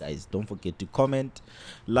 please guys don't forget to comment,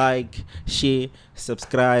 like, share,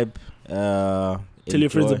 subscribe, tell your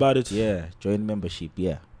friends about it. Yeah, join membership.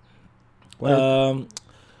 Yeah.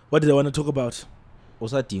 What did I want to talk about?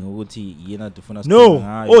 No.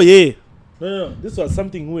 Oh yeah. No. This was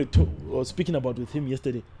something we were speaking about with him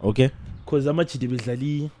yesterday. Okay. Because I'm actually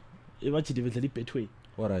betway.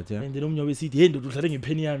 All right, yeah. And then always see the end of the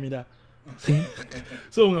penny amida.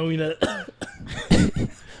 So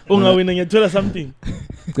ungawina you tell us something.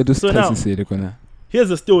 So now here's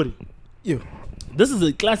the story. This is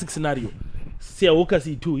a classic scenario. Siyawoka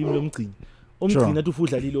si2 imlomgcini. Umgcini athi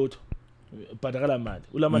ufudla lilotho. Bhadakala mali.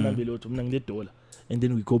 Ulama namba lotho mina ngile $1. And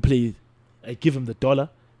then we go play. I give him the $1,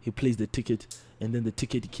 he plays the ticket, and then the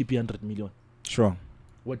ticket he keep 100 million. Sure.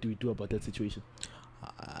 What do we do about that situation?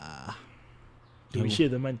 Do we share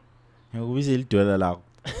the money?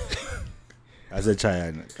 As a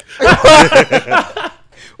child.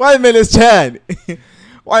 Why Melis Chan?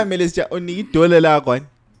 Why Melis Chan? Only $1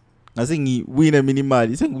 ngase ngiwina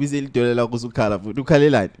minimali sengibizela $1 lakho usukhala futhi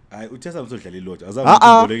ukhalelani hayi uthesa msodlala ilotho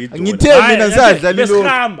ngithe mina ngisadlala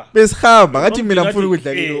ilotho besihamba ngathi mina ngifuna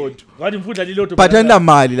ukudlala ilotho ngathi ngifuna ukudlala ilotho bathanda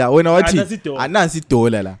mali la wena wathi anansi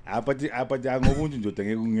 $1 la but ngobuntu ndoda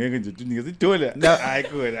ngeke nje unikeze $1 hayi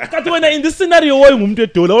khona kathi wena in this scenario woy ngumuntu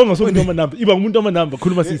 $1 wangasomuntu amanamba iba ngumuntu amanamba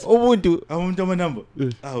khuluma sisi umuntu amanamba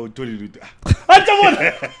uthole lutho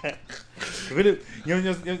atabona vele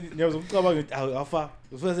ngiyazocabanga ukuthi afa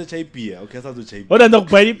ufuna chai beer okay sazochai beer wona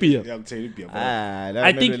ndakubhayela ibeer ngiyakutshela ibeer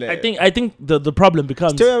I think the problem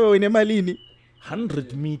becomes Tell wena emalini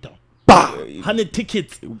 100 meter 100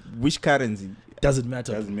 tickets which currency doesn't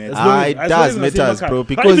matter. It does matter, bro,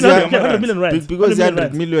 because 100 million rands. Because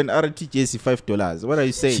 100 million RTGS $5. What are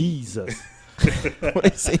you saying? Jesus. What are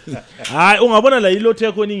you saying? Hayi ungabona la ilotho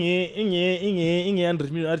yakho inge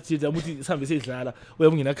 100 million RTGS amuthi sihambe sidlala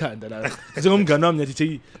uyabungena khanda la njengomngane wami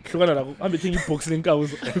nyathi hlukana la hambe thenga ibox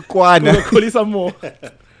lenkawuzo kwana ukholisa more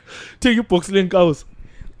thenga ibox lenkawuzo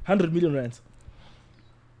 100 million rands.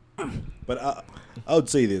 But I would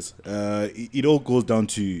say this it all goes down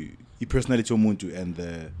to your personality omuntu and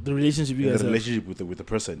the relationship you guys have. Relationship with the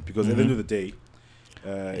person, because at the end of the day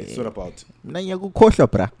it's not about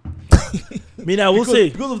ngiyakukhohlwa bra mina I will say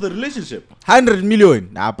because of the relationship 100 million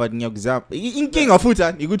but ngiyakuzama inkinga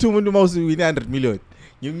futhi ukuthi umuntu mawusuwina 100 million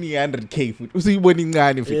ngikunika 100k futhi usuyibona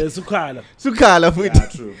incane futhi sukhala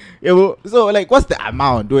futhi true yebo so like what's the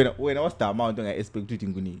amount wena what's the amount onga expect ukuthi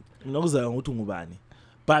ngikunike ngizakuzama ukuthi ungubani.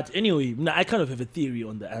 But anyway, I kind of have a theory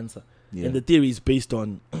on the answer. And the theory is based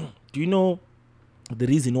on do you know the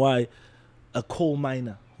reason why a coal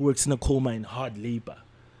miner who works in a coal mine, hard labor,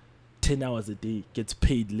 10 hours a day, gets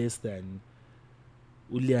paid less than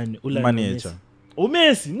manager?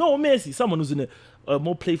 Messi, someone who's in a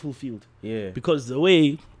more playful field. Yeah. Because the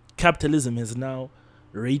way capitalism has now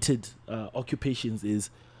rated occupations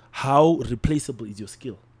is how replaceable is your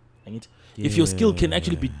skill. Right? Yeah. If your skill can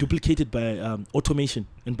actually be duplicated by automation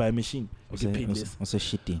and by a machine, you get paid less. Also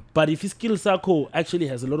shitty. But if your skill circle actually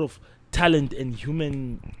has a lot of talent and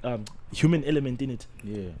human element in it,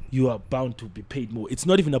 you are bound to be paid more. It's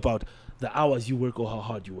not even about the hours you work or how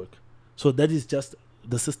hard you work. So that is just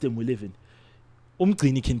the system we live in.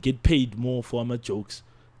 Umgcini can get paid more for our jokes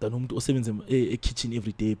than umuntu osebenza a kitchen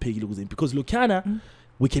every day because Lokana,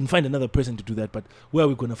 we can find another person to do that, but where are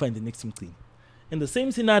we going to find the next umgcini? In the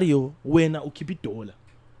same scenario, when you keep $1,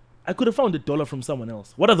 I could have found $1 from someone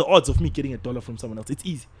else. What are the odds of me getting $1 from someone else? It's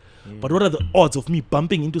easy. Yeah. But what are the odds of me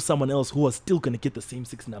bumping into someone else who are still going to get the same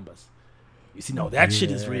 6 numbers? You see, now that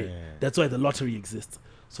shit is rare. That's why the lottery exists.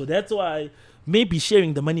 So that's why maybe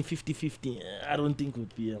sharing the money 50-50, I don't think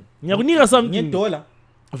would be. Something.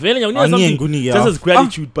 Just as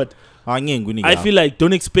gratitude, but I feel like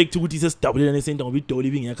don't expect to just double and say don't be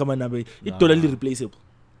living here. Come on, number. It's totally replaceable.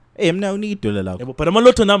 I'm now need $1. But I'm a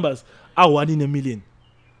lot of numbers are 1 in a million.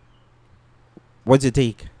 What's your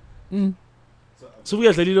take? So we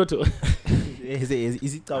are a little. Is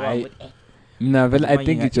it I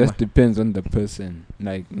think it just depends on the person.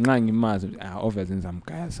 Like, obviously some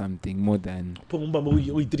guy or something more than.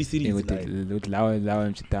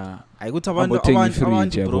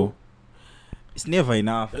 It's never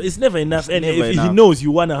enough. It's never enough. And if he knows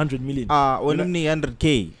you won 100 million. Only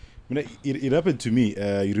 100K. It happened to me.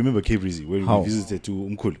 You remember Cape Rizzi where we visited to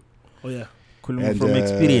Umkhulu? Oh yeah. And, from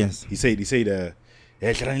experience. He said,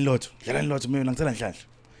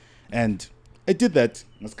 and I did that.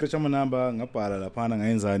 Scratch my number, ngapala lapana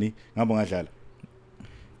ngaenzani, ngaba ngadlala.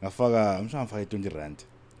 Ngafaka, I'm sure I'm 20 rand.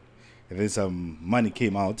 And then some money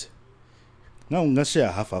came out. Now I'm gonna share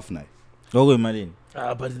half now. Okay, Martin.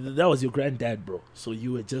 But that was your granddad, bro. So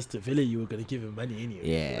you were just a villain. You were gonna give him money anyway.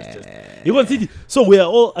 Yeah. You want to see? So we are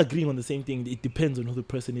all agreeing on the same thing. It depends on who the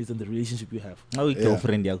person is and the relationship you have. How we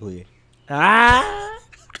girlfriend yako?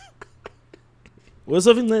 What's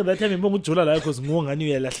something like that time? I'm Jola like because ngani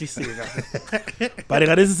uyalahliseka. But I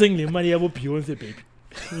got this thing le money yabo Beyonce baby.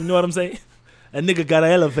 You know what I'm saying? A nigga got to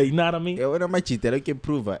elevate, you know what I mean? Yeah, when I'm cheating, I can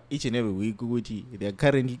prove each and every week they are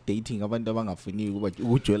currently dating. Your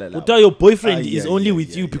boyfriend is only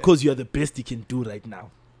with you because you are the best he can do right now.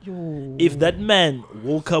 Yo. If that man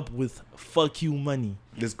woke up with fuck you money,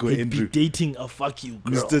 let's go he'd be dating a fuck you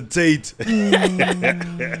girl. Mr. Tate.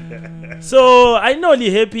 So I know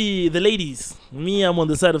you're happy, the ladies. Me, I'm on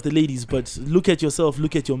the side of the ladies, but look at yourself,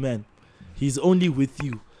 look at your man. He's only with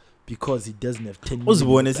you because he doesn't have 10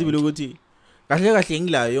 million. Kahle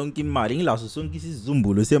ngila yonke imali ngilaso sonke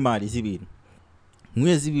isizumbulo semali sibini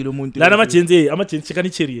nguye sibili umuntu lana ama-gents chekani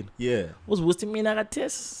cherry yeah uzibuza mina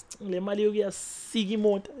kathesi le mali yokuyasika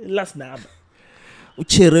imoto last number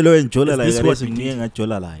ucherry lo enjola la yaleso ngiye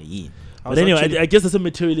ngajola la yini. But anyway, I guess that's a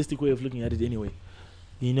materialistic way of looking at it anyway.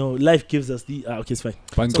 You know, life gives us the okay, it's fine.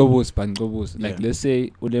 Bangobos. Like let's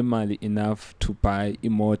say ule mali enough to buy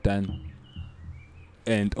imoto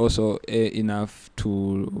and also enough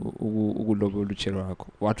to ukulobola uchero wakho.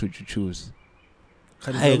 What would you choose?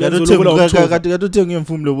 Ngatothenga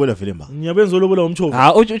imfumo lobola vele mba. Ngiyabenza lobola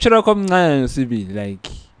umchoko. Uchero wakho omncane sibili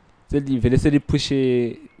like selivele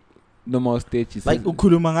selipushe normal stages. Like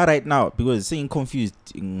ukhuluma nga right now because saying confused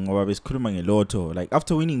ngoba besikhuluma ngelotto like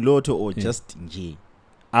after winning lotto or just nje.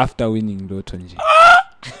 After winning lotto nje.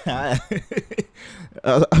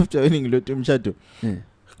 After winning lotto mshado.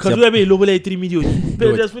 Because we have a lobola 3 million.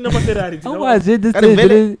 But just win a Ferrari. How was it? This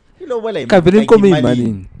is lobola. Kabiri coming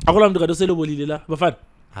money. Akola mntu kado selo bolile la. Bafana.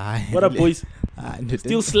 What up boys?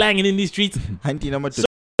 Still slanging in these streets. Hanti na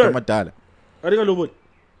madala. Arika lobola.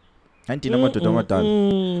 Hanti na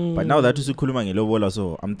madala. But now that usukhuluma ngelobola,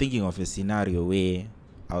 so I'm thinking of a scenario where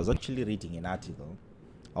I was actually reading an article.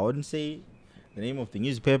 I wouldn't say the name of the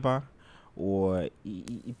newspaper or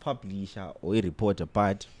a publisher or a reporter,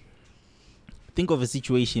 but think of a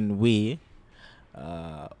situation where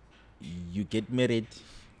you get married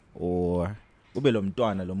or ube lo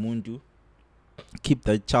mntwana lo muntu keep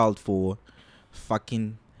that child for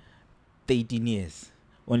fucking 13 years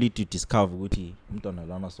only to discover ukuthi umntwana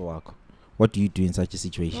lana so wakho. What do you do in such a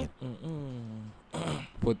situation?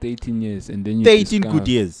 For 13 years and then you 13 good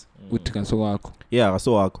years. Uthi kanso wakho. Yeah,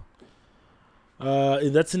 so wakho.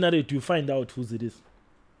 In that scenario, do you find out whose it is?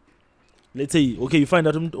 Let's say, okay, you find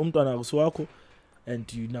out umntwana wakho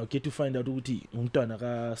and you now get to find out ukuthi umntwana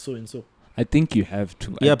ka so and so. I think you have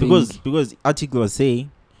to. Yeah, because article was saying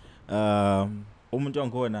umuntu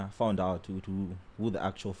wangona found out who the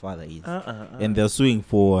actual father is. And they're suing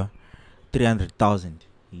for 300,000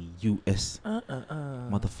 US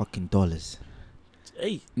motherfucking dollars.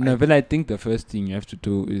 Hey, I think the first thing you have to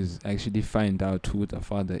do is actually find out who the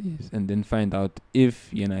father is, and then find out if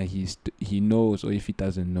he knows or if he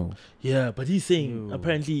doesn't know. Yeah, but he's saying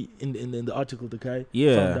apparently in the article the guy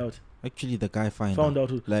found out. Actually, the guy found out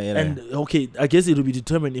who, and okay, I guess it will be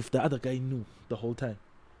determined if the other guy knew the whole time.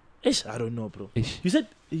 I don't know, bro. You said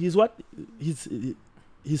he's what? He's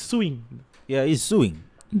suing. Yeah, he's suing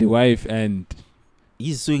the wife and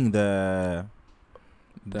he's suing the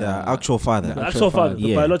actual father. The actual father,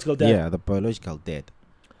 the biological dad. Yeah, the biological dad.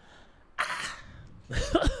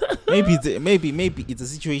 maybe it's a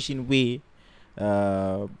situation where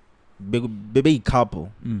baby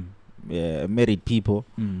couple, married people.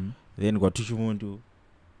 Then got to umuntu.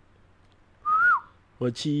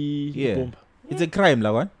 Bomb. It's a crime,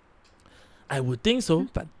 la one. I would think so,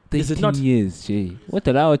 but is it not? Years, Jay. What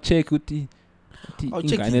allow check uti?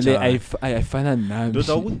 I find now.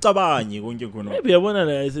 Maybe I wanna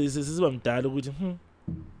this is what I'm tired of. I don't know.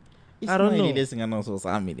 I don't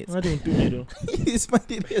do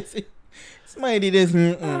it.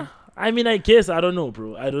 I mean, I guess I don't know,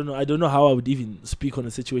 bro. I don't know how I would even speak on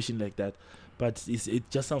a situation like that. But it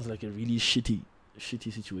just sounds like a really shitty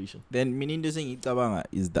situation. Then meaning the thing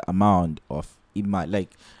is the amount of like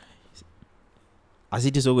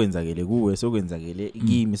asithi sokwenzakele kuwe sokwenzakele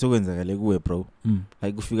kimi sokwenzakele kuwe bro.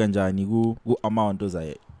 Like kufika njani ku amount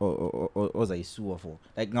ozayisuwa for.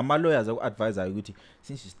 Like ngama lawyers aku-advise ukuthi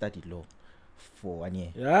since you studied law for 1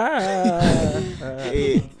 year.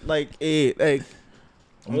 Like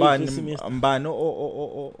mbano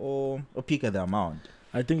or pick the amount.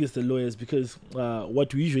 I think it's the lawyers because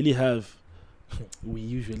what we usually have.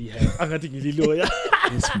 I'm not thinking lawyer.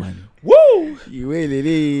 Yes, man. Woo!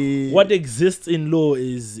 What What exists in law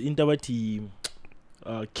is intervati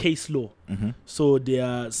case law. So there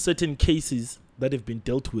are certain cases that have been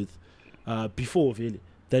dealt with before really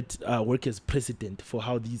that work as precedent for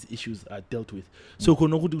how these issues are dealt with. So you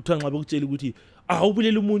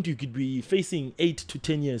could be facing 8 to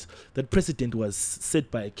 10 years. That precedent was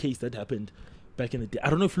set by a case that happened back in the day. I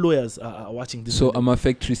don't know if lawyers are watching this. So I'm a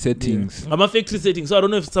factory settings. I'm a factory setting. So I don't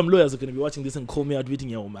know if some lawyers are going to be watching this and call me out waiting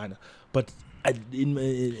your man. But in my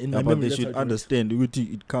memory, they should understand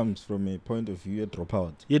it comes from a point of view.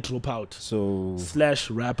 Dropout. So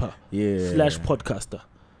 / rapper. / podcaster.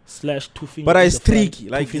 / two fingers. But I streaky.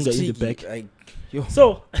 Like finger in the back.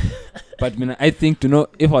 So. But I think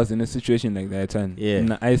if I was in a situation like that, and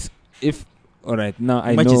all right, now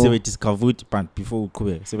I know. Much is it discovered, but before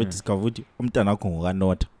Kube, so it discovered. Umtana konga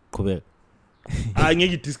not Kube. I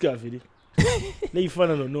need discover it. Let you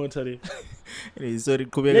find a note. Sorry,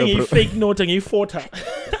 Kube. Let you fake note and you photo.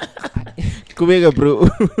 Kube, bro.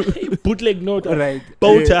 Bootleg note. All right.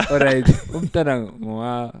 Bota. All right. Umtana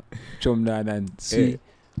konga chomda and see.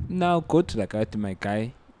 Now go to my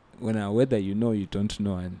guy. Whether you know you don't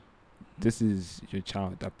know, and this is your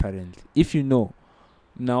child apparently. If you know.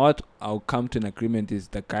 Now what I'll come to an agreement is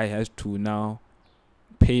the guy has to now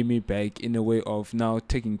pay me back in a way of now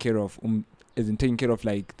taking care of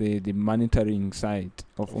like the monitoring side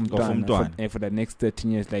of for the next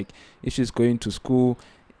 13 years. Like if she's going to school,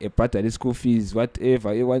 a part of the school fees,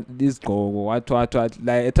 whatever, this go what like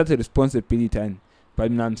it's a responsibility,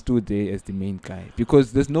 but I'm still there as the main guy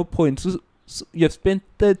because there's no point. So you have spent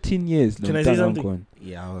 13 years. Can I say something?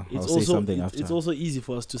 Yeah, I'll say something after. It's also easy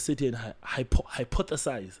for us to sit here and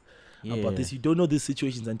hypothesize about this. You don't know these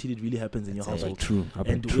situations until it really happens in your household. True.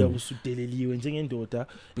 And so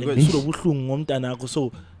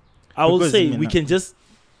I will say we can just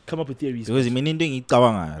come up with theories. Because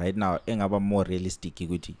right now, engaba more realistic.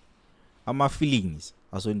 Ama feelings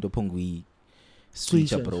also into pongwi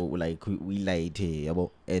switch bro, like we light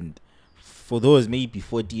and for those maybe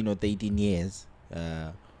 14 or 13 years,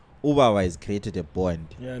 Ubawa has created a bond.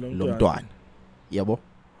 Long yabo.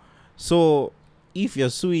 So if you're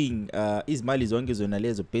suing Ismail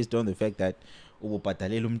Zonke based on the fact that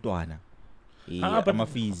ubupatale lumtwana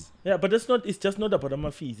fees. Yeah, but it's just not about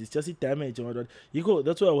ama fees. It's just damage or that.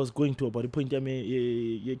 That's what I was going to about the point.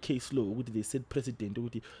 Your case law. They said precedent.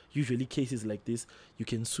 Usually cases like this, you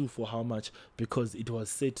can sue for how much because it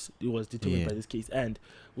was determined by this case. And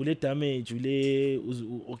will damage?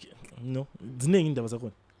 Okay, no,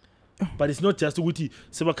 but it's not just uti.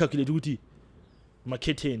 Seba calculate uti.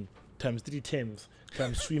 Marketing times 3 terms.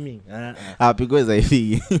 Times swimming. Because I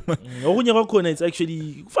think it's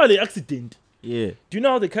actually an accident. Yeah. Do you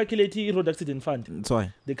know how they calculate the road accident fund? That's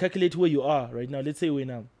why. They calculate where you are right now. Let's say we're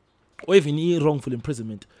now, or even wrongful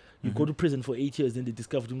imprisonment. You go to prison for 8 years, then they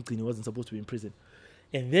discover he wasn't supposed to be in prison,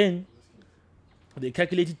 and then they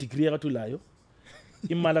calculate degree to lie.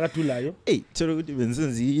 Hey,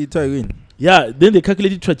 yeah. Then they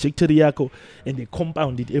calculate the trajectory and they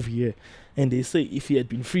compound it every year. And they say if he had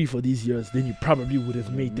been free for these years, then you probably would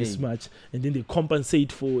have made this much. And then they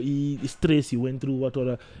compensate for the stress he went through,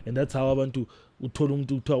 whatever. And that's how I want to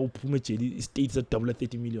states at double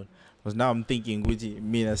 30 million. Because now I'm thinking,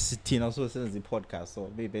 me sitting also since the podcast, so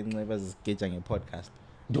maybe I was getting a podcast.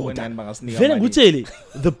 The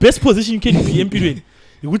best position you can be MP in.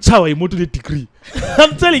 Degree.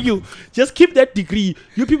 I'm telling you, just keep that degree.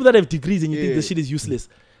 You people that have degrees and you think this shit is useless.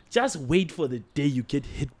 Just wait for the day you get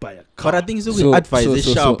hit by a car. But I think we advise a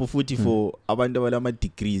sharp for abandoned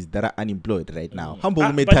degrees that are unemployed right now. But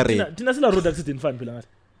road accident fund.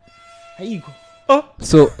 ayikho.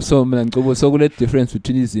 So mina ngicebo so kule difference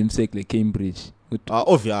between iZimsek le Cambridge.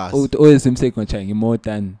 Obvious. iZimsek ngachayanga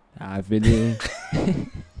imoto and vele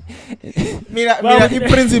mina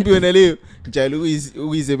iprinciple yona leyo njalo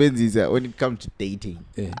ukuyisebenzisa when it comes to dating.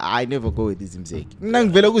 I never go with iZimsek. Mina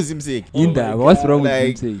ngivela kuZimsek. Indaba what's wrong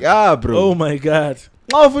with Zimsek? Yeah bro. Oh my god.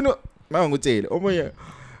 Xa ufuna mangutshela omoya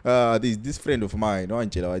this friend of mine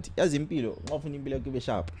wantshela wathi yazi impilo xa ufuna impilo yakho ibe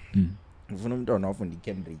sharp. Ufuna umntwana wafunda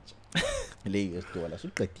iCambridge. Leyo esithola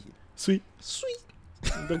suqedile. Sweet.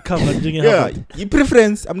 Don't cover njenge yeah, yi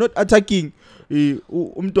preference. I'm not attacking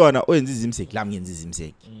umntwana oyenza iZimsek la ngenza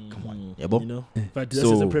iZimsek. Come on. Yabo? You know. But that's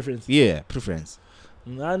just a preference. Yeah, preference.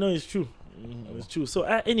 I know it's true. It's true. So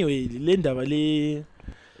anyway, le ndaba le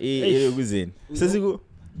kuzeni. Sesiku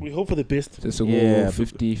we hope for the best. So go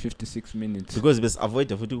 56 minutes. Because bes avoid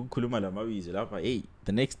futhi ukukhuluma lamabizo lapha. Hey,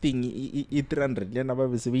 the next thing i300 lena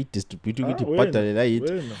babe sebe distribute ukuthi bhadalela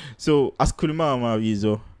yithi. So asikhuluma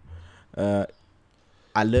amabizo the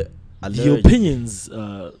opinions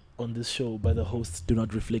on this show by the hosts do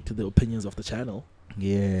not reflect the opinions of the channel.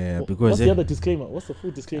 Yeah, because what's the other disclaimer? What's the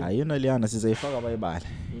full disclaimer? Ayona liyana sizayifaka bayibala.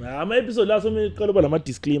 Ama episode last time qala ba lama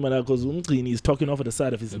disclaimer la because umgcini is talking off at the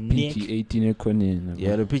side of his neck. PG-18 ekhoneni.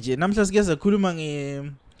 Yeah, lo PG. Namhla sikeza khuluma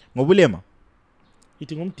ngobulema.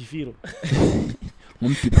 Ithi ngomdifiro.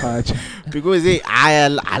 Departure. Because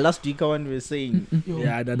last week one was saying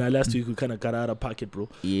last week we kind of got out of pocket, bro.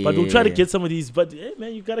 Yeah. But we'll try to get some of these. But hey,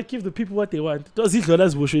 man, you gotta give the people what they want. Does it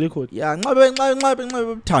as yeah,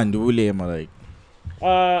 nxabe ulema like.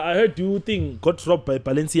 I heard you thing got robbed by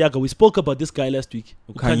Balenciaga. We spoke about this guy last week,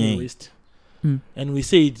 Kanye West, and we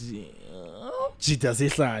said,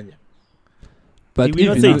 but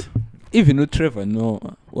even though Trevor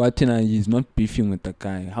Watina is not beefing with the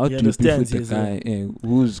guy. How do you beef with the guy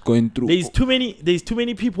who's going through? There's too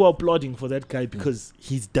many people applauding for that guy because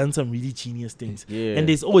he's done some really genius things. Yeah. And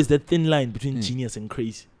there's always that thin line between genius and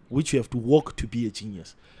crazy, which you have to walk to be a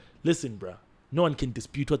genius. Listen, bruh. No one can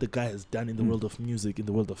dispute what the guy has done in the world of music, in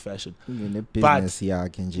the world of fashion. But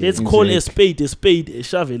let's call a spade, a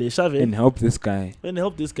shovel. And help this guy.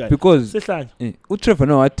 Because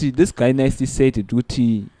Trevor this guy nicely said it.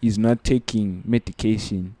 Uti is not taking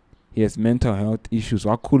medication. He has mental health issues.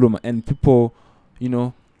 And people, you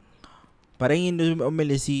know. But I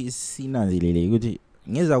umele sinanzelele ukuthi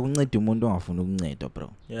ngeza ukunceda umuntu ongafuni ukunceda bro.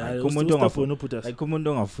 Yeah,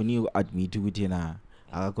 umuntu ongafuni uadmit ukuthi yena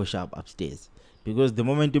akakho sharp upstairs. Because the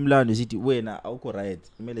moment umlando sithi wena awukho right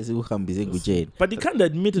kumele sikuhambise ngutsheni. But he can't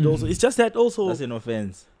admit it also. It's just that also that's an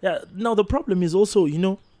offense. Yeah, now the problem is also, you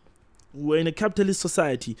know, we're in a capitalist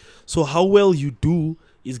society, so how well you do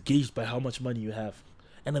is gauged by how much money you have.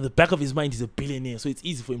 And at the back of his mind, he's a billionaire, so it's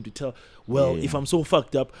easy for him to tell, well, if I'm so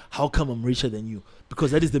fucked up, how come I'm richer than you? Because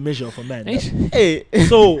that is the measure of a man.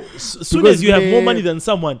 So as soon as you have more money than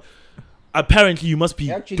someone, apparently you must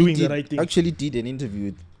be doing the right thing. Actually did an interview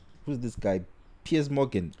with, who's this guy? Piers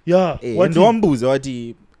Morgan. Yeah. And Wambuza what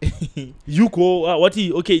he you go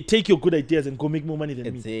take your good ideas and go make more money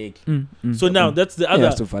than me. So now that's the other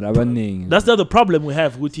that's the other problem we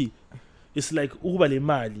have, Guti. It's like ubale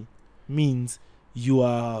mali means you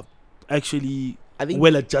are actually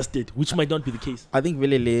well adjusted, which might not be the case. I think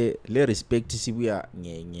really le respect sibuya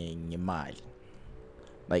ngemali.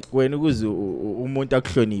 Like when umuntu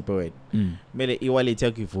akuhlonipha wena mele iwallet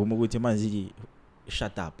yakho ivuma ukuthi manje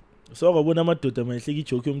shut up. So akubona amadoda mayehleka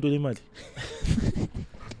ijoke yomuntu olemali.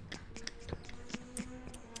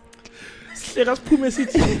 Sihleka siphume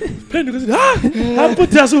sithi phenduka sithi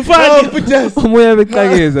amputha sufani umoya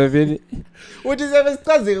beqakeza vele uthi sebe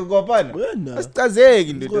sicazeke kwaphana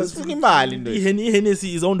asicazeki ndoda sifuna imali ndoda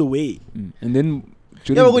Hennessy is on the way. And then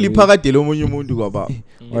yabo kuliphakade lomunye umuntu kwaba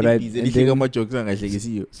alright ihleka ama jokes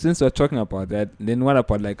angahlekisiyo. Since we're talking about that, then what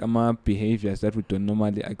about like behaviors that we don't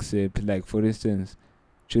normally accept? Like for instance,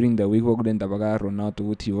 during the week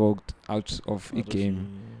Ronaldo he walked out of a game.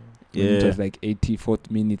 It was like 84th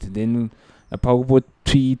minute. Then about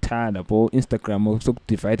Twitter, about Instagram also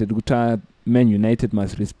divided. Man United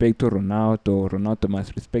must respect Ronaldo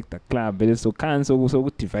must respect the club. So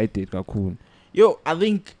divided. Cool. Yo, I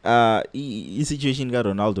think the situation got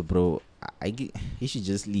Ronaldo, bro. He should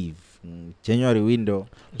just leave. January window.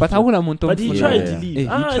 But he tried to leave.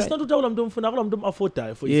 It's not what I'm afford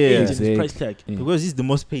that for his age and his price tag. Because he's the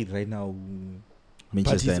most paid right now.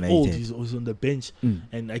 Manchester United. But he's old. He's on the bench,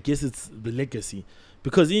 and I guess it's the legacy.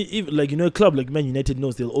 Because if like a club like Man United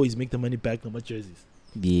knows they'll always make the money back no matter jerseys.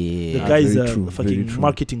 Yeah, the guy's a fucking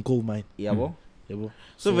marketing gold mine. Yeah, bro.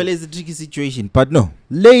 So well, it's a tricky situation, but no,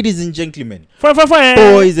 ladies and gentlemen,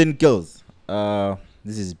 boys and girls,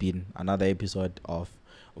 this has been another episode of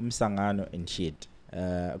Umsangano and shit.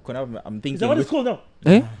 I'm thinking. Is that what it's called now?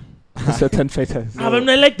 Eh? Certain fighters. I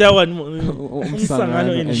like that one.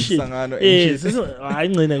 Umsangano and shit. Sangano and Yes, shit. I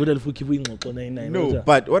ain't gonna go to keep No,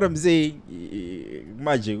 but what I'm saying,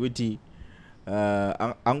 magic with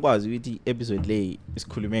angikwazi ukuthi episode le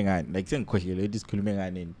isikhulume ngani like sengikhohlele ukuthi isikhulume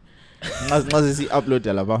ngani nxa si upload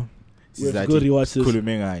lapha go rewatch this.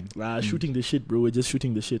 Isikhulume ngani shooting the shit, bro. We're just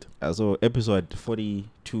shooting the shit. So episode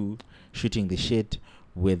 42, shooting the shit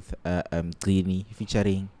with Grini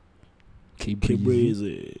featuring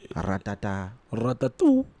K-Breezy. Ratata.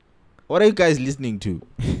 What are you guys listening to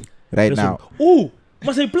right now? Oh,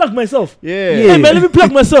 must I plug myself? Yeah. Hey man, let me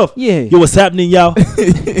plug myself. Yeah. Yo, what's happening, y'all?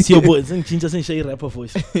 It's your boy. Say rapper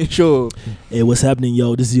voice. Sure. Hey, what's happening,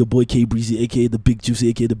 yo? This is your boy K-Breezy, aka the Big Juicy,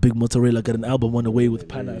 aka the Big Mozzarella. Got an album on the way with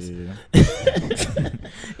Panas.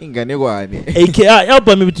 aka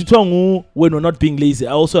album when we're not being lazy.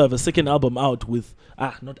 I also have a second album out with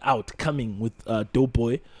coming with Dope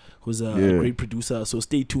Boy, who's a great producer. So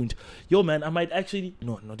stay tuned. Yo, man, I might actually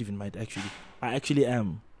I actually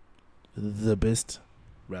am the best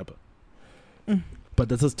rapper. But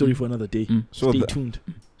that's a story for another day. So stay tuned.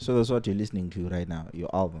 So that's what you're listening to right now, your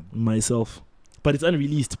album. Myself. But it's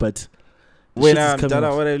unreleased, but when what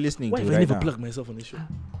are you listening to right now? Why have I never plugged myself on this show?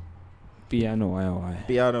 Piano, why?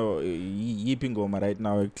 Piano, yipping goma right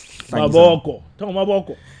now. Maboko. Talk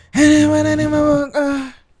maboko.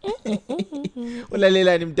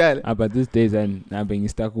 But these days I'm being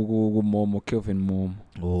stuck with Momo, Kelvin Momo.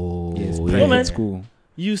 Oh, yes, private school.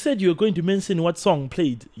 You said you were going to mention what song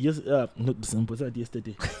played. Yes, not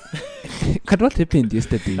yesterday. What happened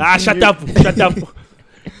yesterday? Shut up.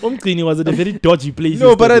 Umgcini was at a very dodgy place. No,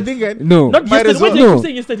 yesterday. but I think not yesterday. What did you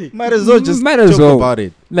say yesterday? Might as well just talk about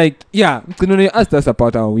it. Like, yeah, Mgcini asked us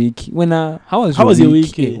about our week. When how was your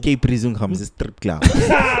week? K-Prison comes a strip club.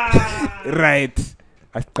 Right.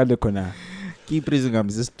 K-Prison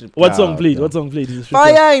comes a strip club. What song played?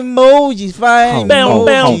 Fire emojis, fire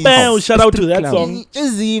emojis. Bam. Shout out to that song.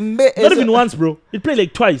 Not even once, bro. It played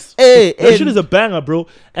like twice. Hey, that shit is a banger, bro.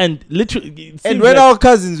 And literally, and when our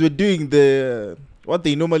cousins were doing what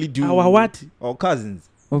they normally do. Our what? Our cousins.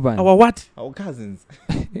 Our what? Our cousins.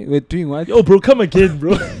 We're doing what? Yo, bro, come again,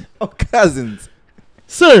 bro. Our cousins.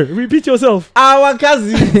 Sir, repeat yourself. Our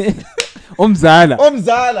cousins. Omzala.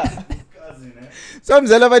 Cousin, eh? So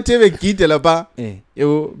Omzala bathe begide lapha.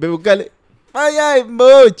 Yo, bebukale. Fire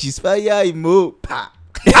emojis, fire emo. Pa.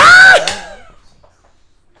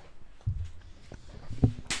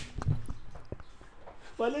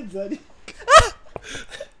 Walenzani.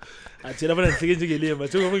 Thank you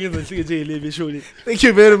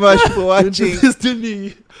very much for watching.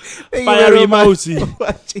 Fire emoji.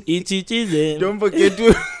 Don't forget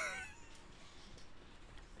to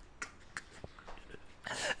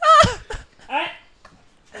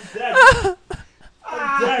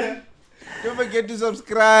don't forget to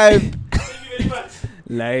subscribe. Thank you very much.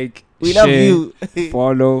 Like, we share, love you.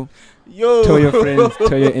 Follow. Yo. Tell your friends.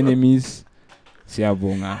 Tell your enemies.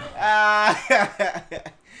 Siyabonga.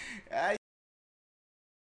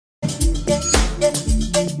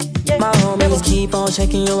 My homies keep on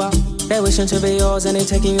checking you out. They wishing to be yours and they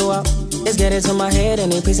taking you out. It's getting to my head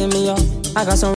and they pissing me off. I got some